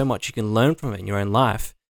that, there's so much you can learn from it in your own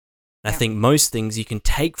life. And I think most things you can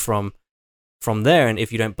take from there, and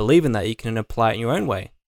if you don't believe in that, you can apply it in your own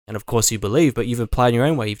way. And of course you believe, but you've applied in your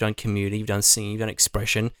own way. You've done community, you've done singing, you've done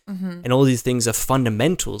expression, and all these things are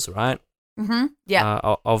fundamentals, right?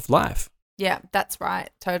 Yeah. Of life. Yeah, that's right.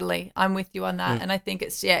 Totally. I'm with you on that. And I think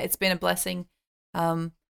it's been a blessing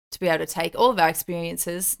to be able to take all of our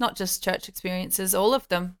experiences, not just church experiences, all of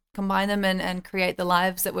them, combine them and create the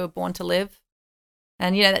lives that we're born to live.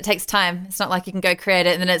 And, you know, that takes time. It's not like you can go create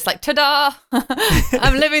it and then it's like, ta-da,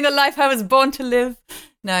 I'm living the life I was born to live.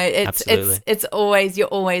 No, it's always, you're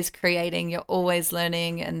always creating, you're always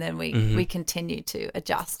learning, and then we continue to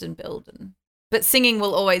adjust and build. But singing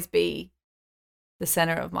will always be the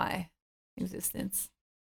center of my existence.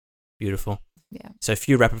 Beautiful. Yeah. So a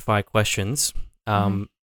few rapid fire questions.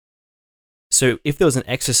 So if there was an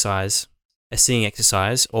exercise, a singing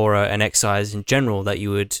exercise, or an exercise in general that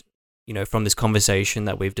you would, you know, from this conversation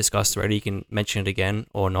that we've discussed already, you can mention it again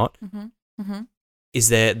or not. Is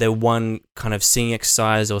there one kind of singing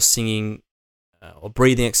exercise or singing or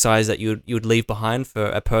breathing exercise that you would leave behind for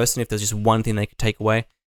a person if there's just one thing they could take away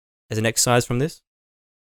as an exercise from this?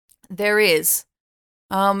 There is.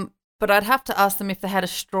 But I'd have to ask them if they had a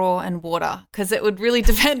straw and water, because it would really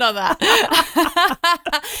depend on that.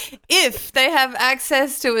 If they have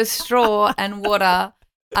access to a straw and water,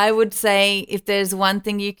 I would say if there's one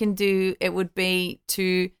thing you can do, it would be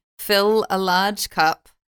to fill a large cup,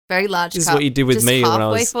 very large cup. This is what you did with me when I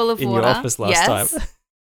was full of in water. your office last time.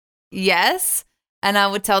 Yes. And I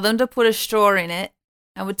would tell them to put a straw in it.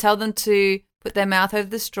 I would tell them to put their mouth over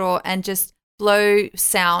the straw and just blow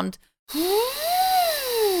sound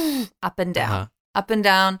up and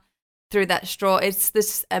down through that straw.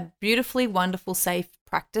 It's a beautifully wonderful, safe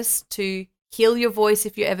practice to heal your voice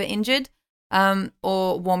if you're ever injured,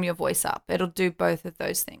 or warm your voice up. It'll do both of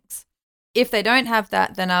those things. If they don't have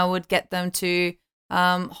that, then I would get them to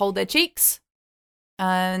hold their cheeks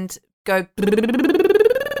and go,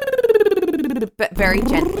 but very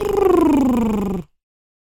gently.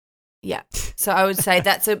 Yeah. So I would say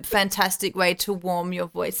that's a fantastic way to warm your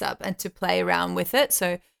voice up and to play around with it.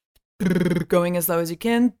 So going as low as you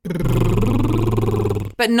can,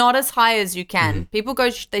 but not as high as you can. People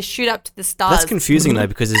they shoot up to the stars. That's confusing though,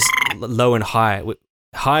 because it's low and high.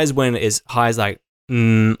 High is when it's high is like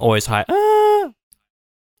always high.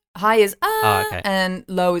 High is okay. And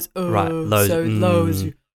low is right. Low, so low as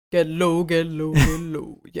you get low, get low, get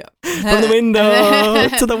low. Yeah. From the window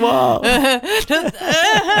to the wall.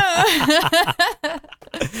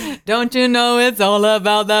 Don't you know it's all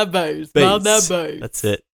about that bass? About that bass. That's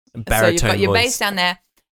it. Baritone so you've got your voice. bass down there,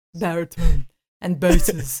 baritone and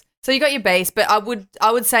basses. So you got your bass, but I would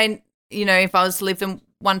say, you know, if I was to leave them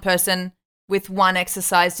one person with one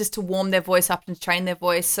exercise just to warm their voice up and train their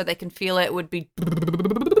voice so they can feel it, would be. But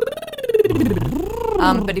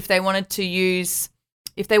if they wanted to use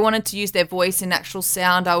their voice in actual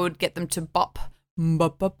sound, I would get them to bop,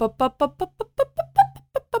 bop, bop, bop, bop, bop, bop, bop, bop,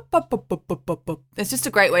 It's just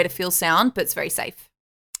a great way to feel sound, but it's very safe.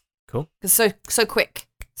 Cool. It's so quick.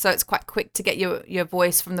 So it's quite quick to get your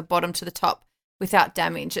voice from the bottom to the top without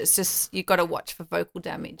damage. It's just you got to watch for vocal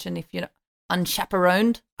damage, and if you're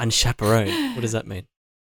unchaperoned. Unchaperoned. What does that mean?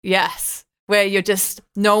 Yes. Where you're just,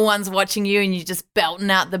 no one's watching you and you're just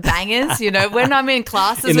belting out the bangers, when I'm in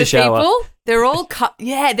classes in the with shower. people, they're all,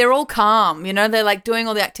 they're all calm, they're like doing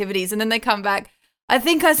all the activities and then they come back, I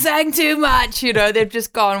think I sang too much, they've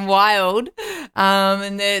just gone wild.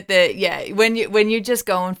 And they're when you're just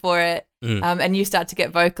going for it and you start to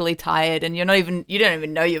get vocally tired and you don't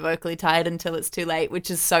even know you're vocally tired until it's too late,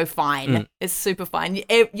 which is so fine. It's super fine.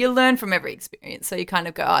 You learn from every experience. So you kind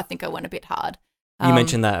of go, I think I went a bit hard. You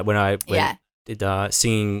mentioned that when I did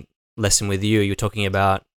singing lesson with you, you were talking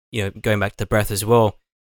about, going back to the breath as well.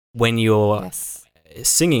 When you're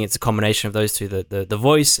singing, it's a combination of those two, the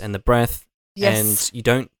voice and the breath. Yes. And you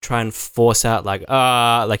don't try and force out like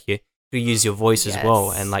you use your voice as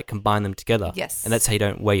well and like combine them together. Yes. And that's how you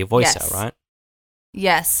don't wear your voice out, right?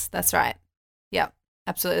 Yes, that's right. Yeah,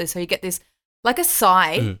 absolutely. So you get this like a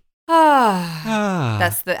sigh.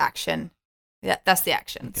 That's the action. Yeah, that's the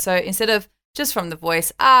action. Okay. So instead of just from the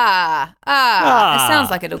voice, it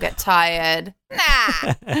sounds like it'll get tired.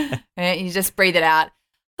 You just breathe it out.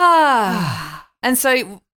 And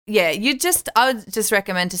so, I would just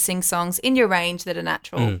recommend to sing songs in your range that are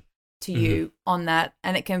natural to you on that.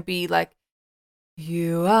 And it can be like,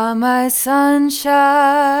 you are my sunshine.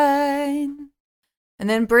 And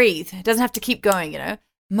then breathe. It doesn't have to keep going,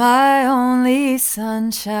 My only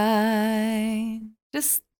sunshine.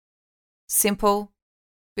 Just simple,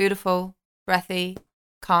 beautiful, breathy,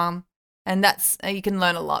 calm, and that's you can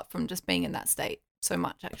learn a lot from just being in that state. So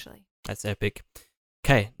much, actually. That's epic.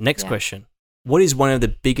 Okay, next question. What is one of the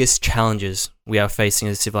biggest challenges we are facing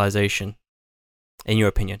as a civilization, in your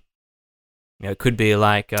opinion? It could be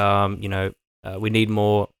like, we need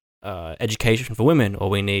more education for women, or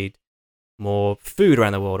we need more food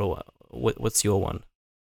around the world, or what's your one?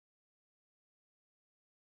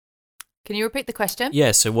 Can you repeat the question?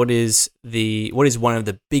 Yeah, so what is one of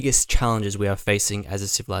the biggest challenges we are facing as a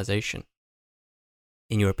civilization,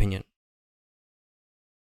 in your opinion?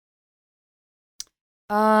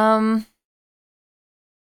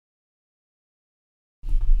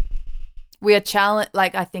 We are challenged,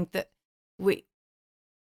 I think that the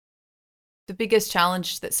biggest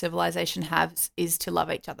challenge that civilization has is to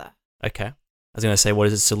love each other. Okay. I was going to say, what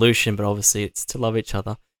is the solution? But obviously it's to love each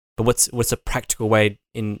other. But what's a practical way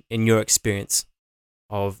in your experience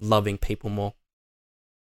of loving people more?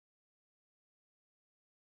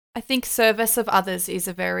 I think service of others is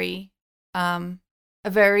a very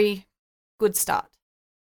good start.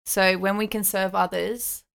 So when we can serve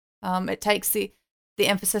others, it takes the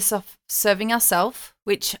emphasis off serving ourselves,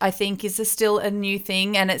 which I think is still a new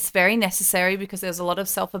thing, and it's very necessary because there's a lot of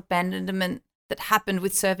self-abandonment that happened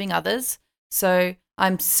with serving others. So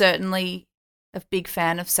I'm certainly a big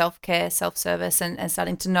fan of self-care, self-service, and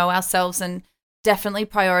starting to know ourselves and definitely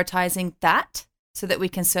prioritizing that so that we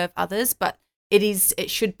can serve others. But it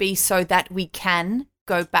should be so that we can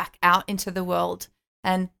go back out into the world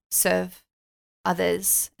and serve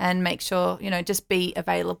others and make sure, just be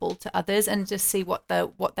available to others and just see what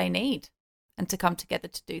they need and to come together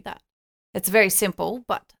to do that. It's very simple,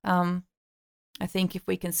 but I think if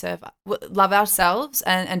we can love ourselves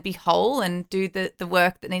and be whole and do the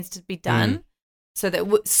work that needs to be done so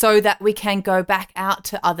that we can go back out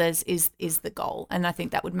to others is the goal. And I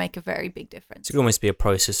think that would make a very big difference. It could almost be a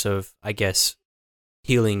process of, I guess,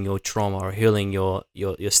 healing your trauma or healing your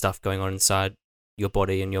stuff going on inside your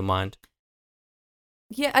body and your mind.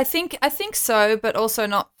 Yeah, I think so, but also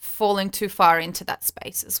not falling too far into that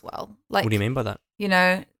space as well. Like, what do you mean by that?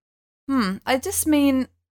 I just mean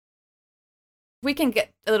we can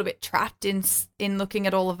get a little bit trapped in looking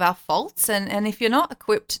at all of our faults, and if you're not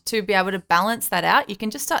equipped to be able to balance that out, you can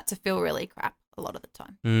just start to feel really crap a lot of the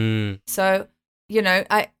time. So,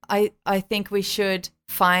 I think we should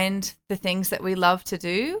find the things that we love to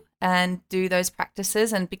do and do those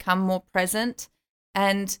practices and become more present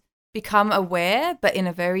and become aware, but in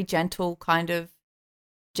a very gentle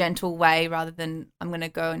way, rather than I'm going to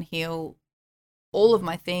go and heal all of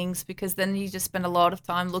my things, because then you just spend a lot of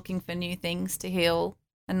time looking for new things to heal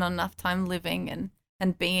and not enough time living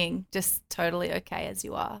and being just totally okay as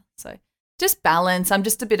you are. So just balance. I'm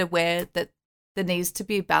just a bit aware that there needs to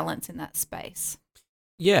be balance in that space.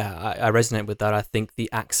 Yeah, I resonate with that. I think the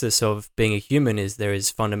axis of being a human is there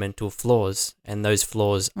is fundamental flaws, and those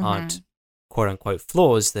flaws aren't quote unquote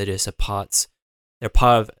flaws. They're just they're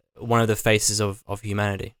part of one of the faces of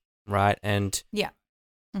humanity, right? And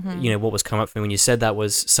what was coming up for me when you said that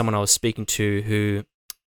was someone I was speaking to who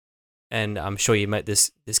and I'm sure you met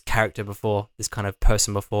this character before, this kind of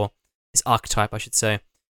person before, this archetype, I should say.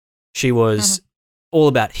 She was all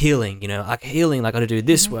about healing, like healing, like I got to do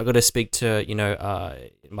this work, I got to speak to,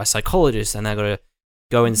 my psychologist, and I got to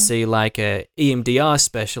go and see like a EMDR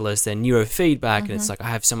specialist and neurofeedback, and it's like I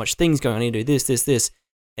have so much things going on, I need to do this,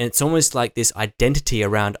 and it's almost like this identity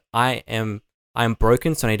around I am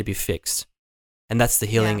broken, so I need to be fixed, and that's the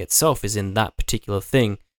healing itself, is in that particular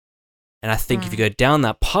thing. And I think if you go down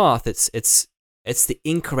that path, it's the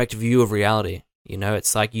incorrect view of reality.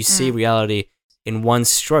 It's like you see reality in one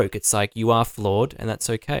stroke. It's like you are flawed, and that's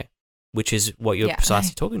okay, which is what you're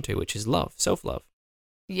precisely talking to, which is love, self-love.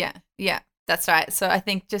 Yeah, that's right. So I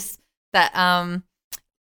think just that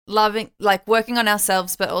loving, like working on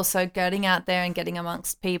ourselves, but also getting out there and getting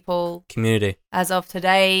amongst people. Community. As of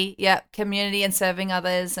today, community and serving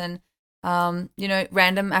others, and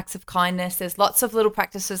random acts of kindness. There's lots of little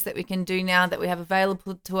practices that we can do now that we have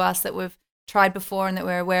available to us that we've tried before and that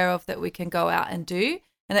we're aware of, that we can go out and do,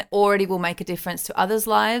 and it already will make a difference to others'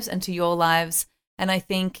 lives and to your lives. And I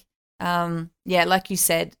think, like you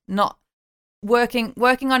said, not working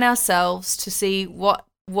on ourselves to see what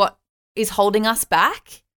is holding us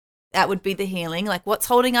back. That would be the healing. Like, what's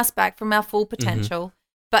holding us back from our full potential,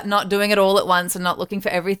 but not doing it all at once and not looking for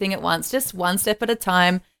everything at once, just one step at a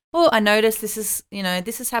time. Oh, I noticed this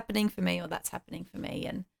is happening for me, or that's happening for me.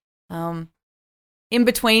 And in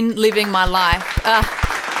between living my life.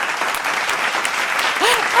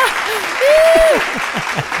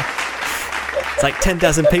 It's like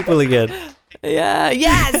 10,000 people again. Yeah,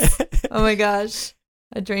 yes. Oh my gosh.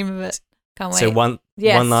 I dream of it. Can't wait. So one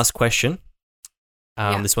last question.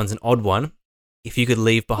 This one's an odd one. If you could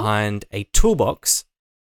leave behind a toolbox,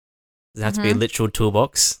 it doesn't have to be a literal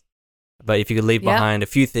toolbox, but if you could leave behind a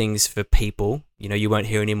few things for people, you won't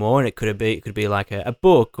hear anymore, and it could be like a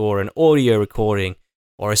book or an audio recording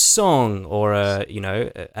or a song or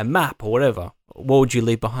a map or whatever, what would you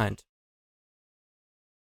leave behind?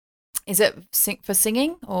 Is it for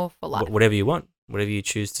singing or for life? Whatever you want, whatever you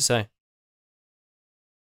choose to say.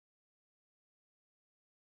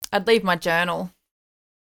 I'd leave my journal.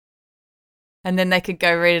 And then they could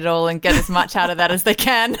go read it all and get as much out of that as they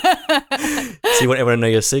can. So you want everyone to know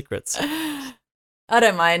your secrets? I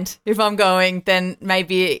don't mind. If I'm going, then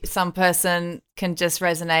maybe some person can just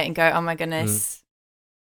resonate and go, oh my goodness,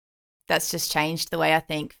 that's just changed the way I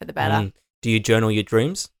think for the better. Do you journal your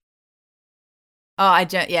dreams? Oh, I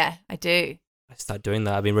do. I start doing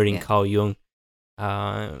that. I've been reading Carl Jung,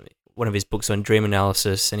 one of his books on dream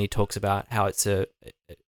analysis, and he talks about how it's a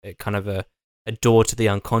kind of a door to the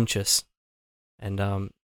unconscious. And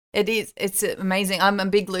it's amazing. I'm a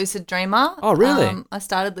big lucid dreamer. Oh, really? I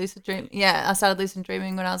started lucid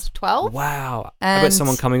dreaming when I was 12. Wow. I've got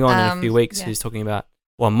someone coming on in a few weeks who's talking about,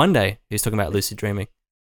 on Monday, who's talking about lucid dreaming.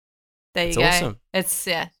 There you go. Awesome. It's,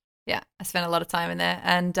 I spent a lot of time in there.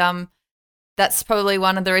 And that's probably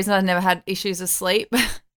one of the reasons I've never had issues with sleep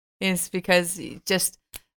is because just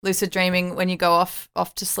lucid dreaming, when you go off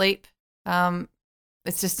to sleep,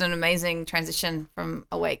 it's just an amazing transition from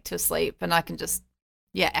awake to sleep, and I can just,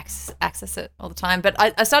 access it all the time. But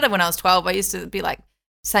I started when I was 12. I used to be like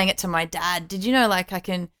saying it to my dad. Did you know, like, I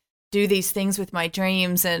can do these things with my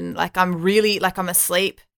dreams, and like I'm really, like, I'm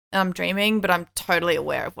asleep and I'm dreaming, but I'm totally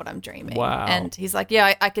aware of what I'm dreaming. Wow. And he's like,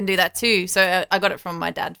 yeah, I can do that too. So I got it from my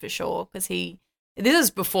dad for sure, because this is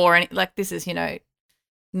before, this is,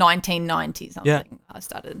 1990 something. Yeah. I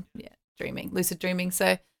started, dreaming, lucid dreaming.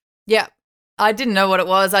 So, I didn't know what it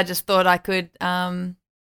was. I just thought I could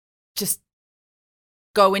just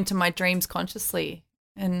go into my dreams consciously.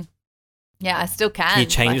 And, I still can. Can you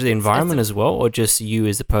change the environment as well, or just you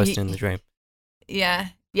as the person in the dream? Yeah.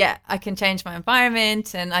 I can change my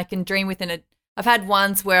environment, and I can dream within I've had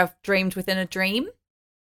ones where I've dreamed within a dream.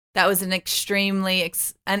 That was an extremely,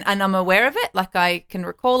 and I'm aware of it. Like, I can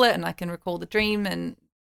recall it, and I can recall the dream. And,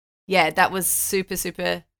 that was super,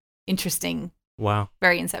 super interesting. Wow.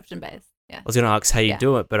 Very Inception based. Yeah. I was going to ask how you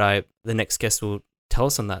do it, but the next guest will tell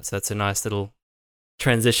us on that. So that's a nice little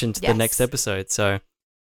transition to the next episode. So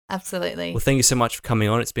absolutely. Well, thank you so much for coming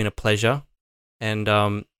on. It's been a pleasure. And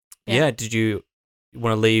did you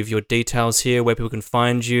want to leave your details here, where people can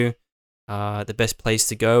find you, the best place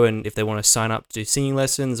to go, and if they want to sign up to do singing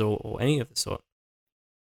lessons or any of the sort?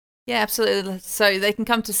 Yeah, absolutely. So they can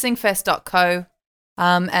come to singfest.co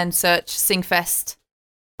and search Singfest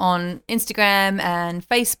on Instagram and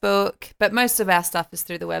Facebook, but most of our stuff is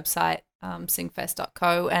through the website,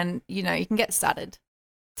 singfest.co, and you can get started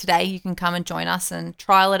today. You can come and join us and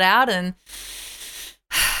trial it out, and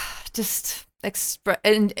just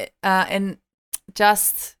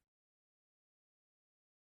just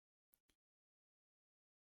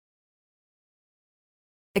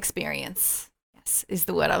experience. Yes, is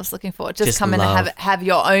the word I was looking for. Just come love. in and have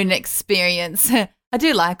your own experience. I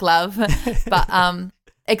do like love, but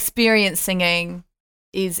experience singing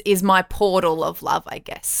is my portal of love, I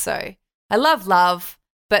guess. So I love love,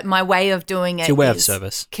 but my way of doing it It's your way is of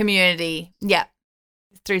service. community. Yeah,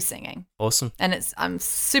 through singing. Awesome. And I'm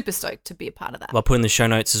super stoked to be a part of that. I'll put in the show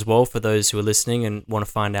notes as well for those who are listening and want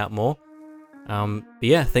to find out more. But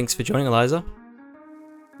yeah, thanks for joining, Eliza.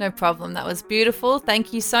 No problem. That was beautiful.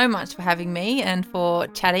 Thank you so much for having me and for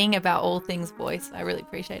chatting about all things voice. I really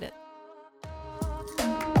appreciate it.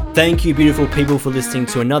 Thank you, beautiful people, for listening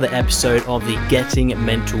to another episode of the Getting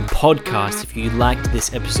Mental podcast. If you liked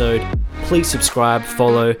this episode, please subscribe,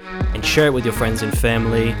 follow, and share it with your friends and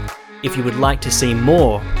family. If you would like to see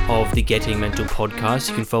more of the Getting Mental podcast,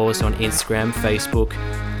 you can follow us on Instagram, Facebook,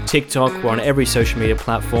 TikTok. We're on every social media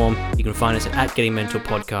platform. You can find us at Getting Mental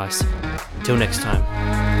Podcast. Until next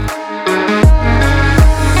time.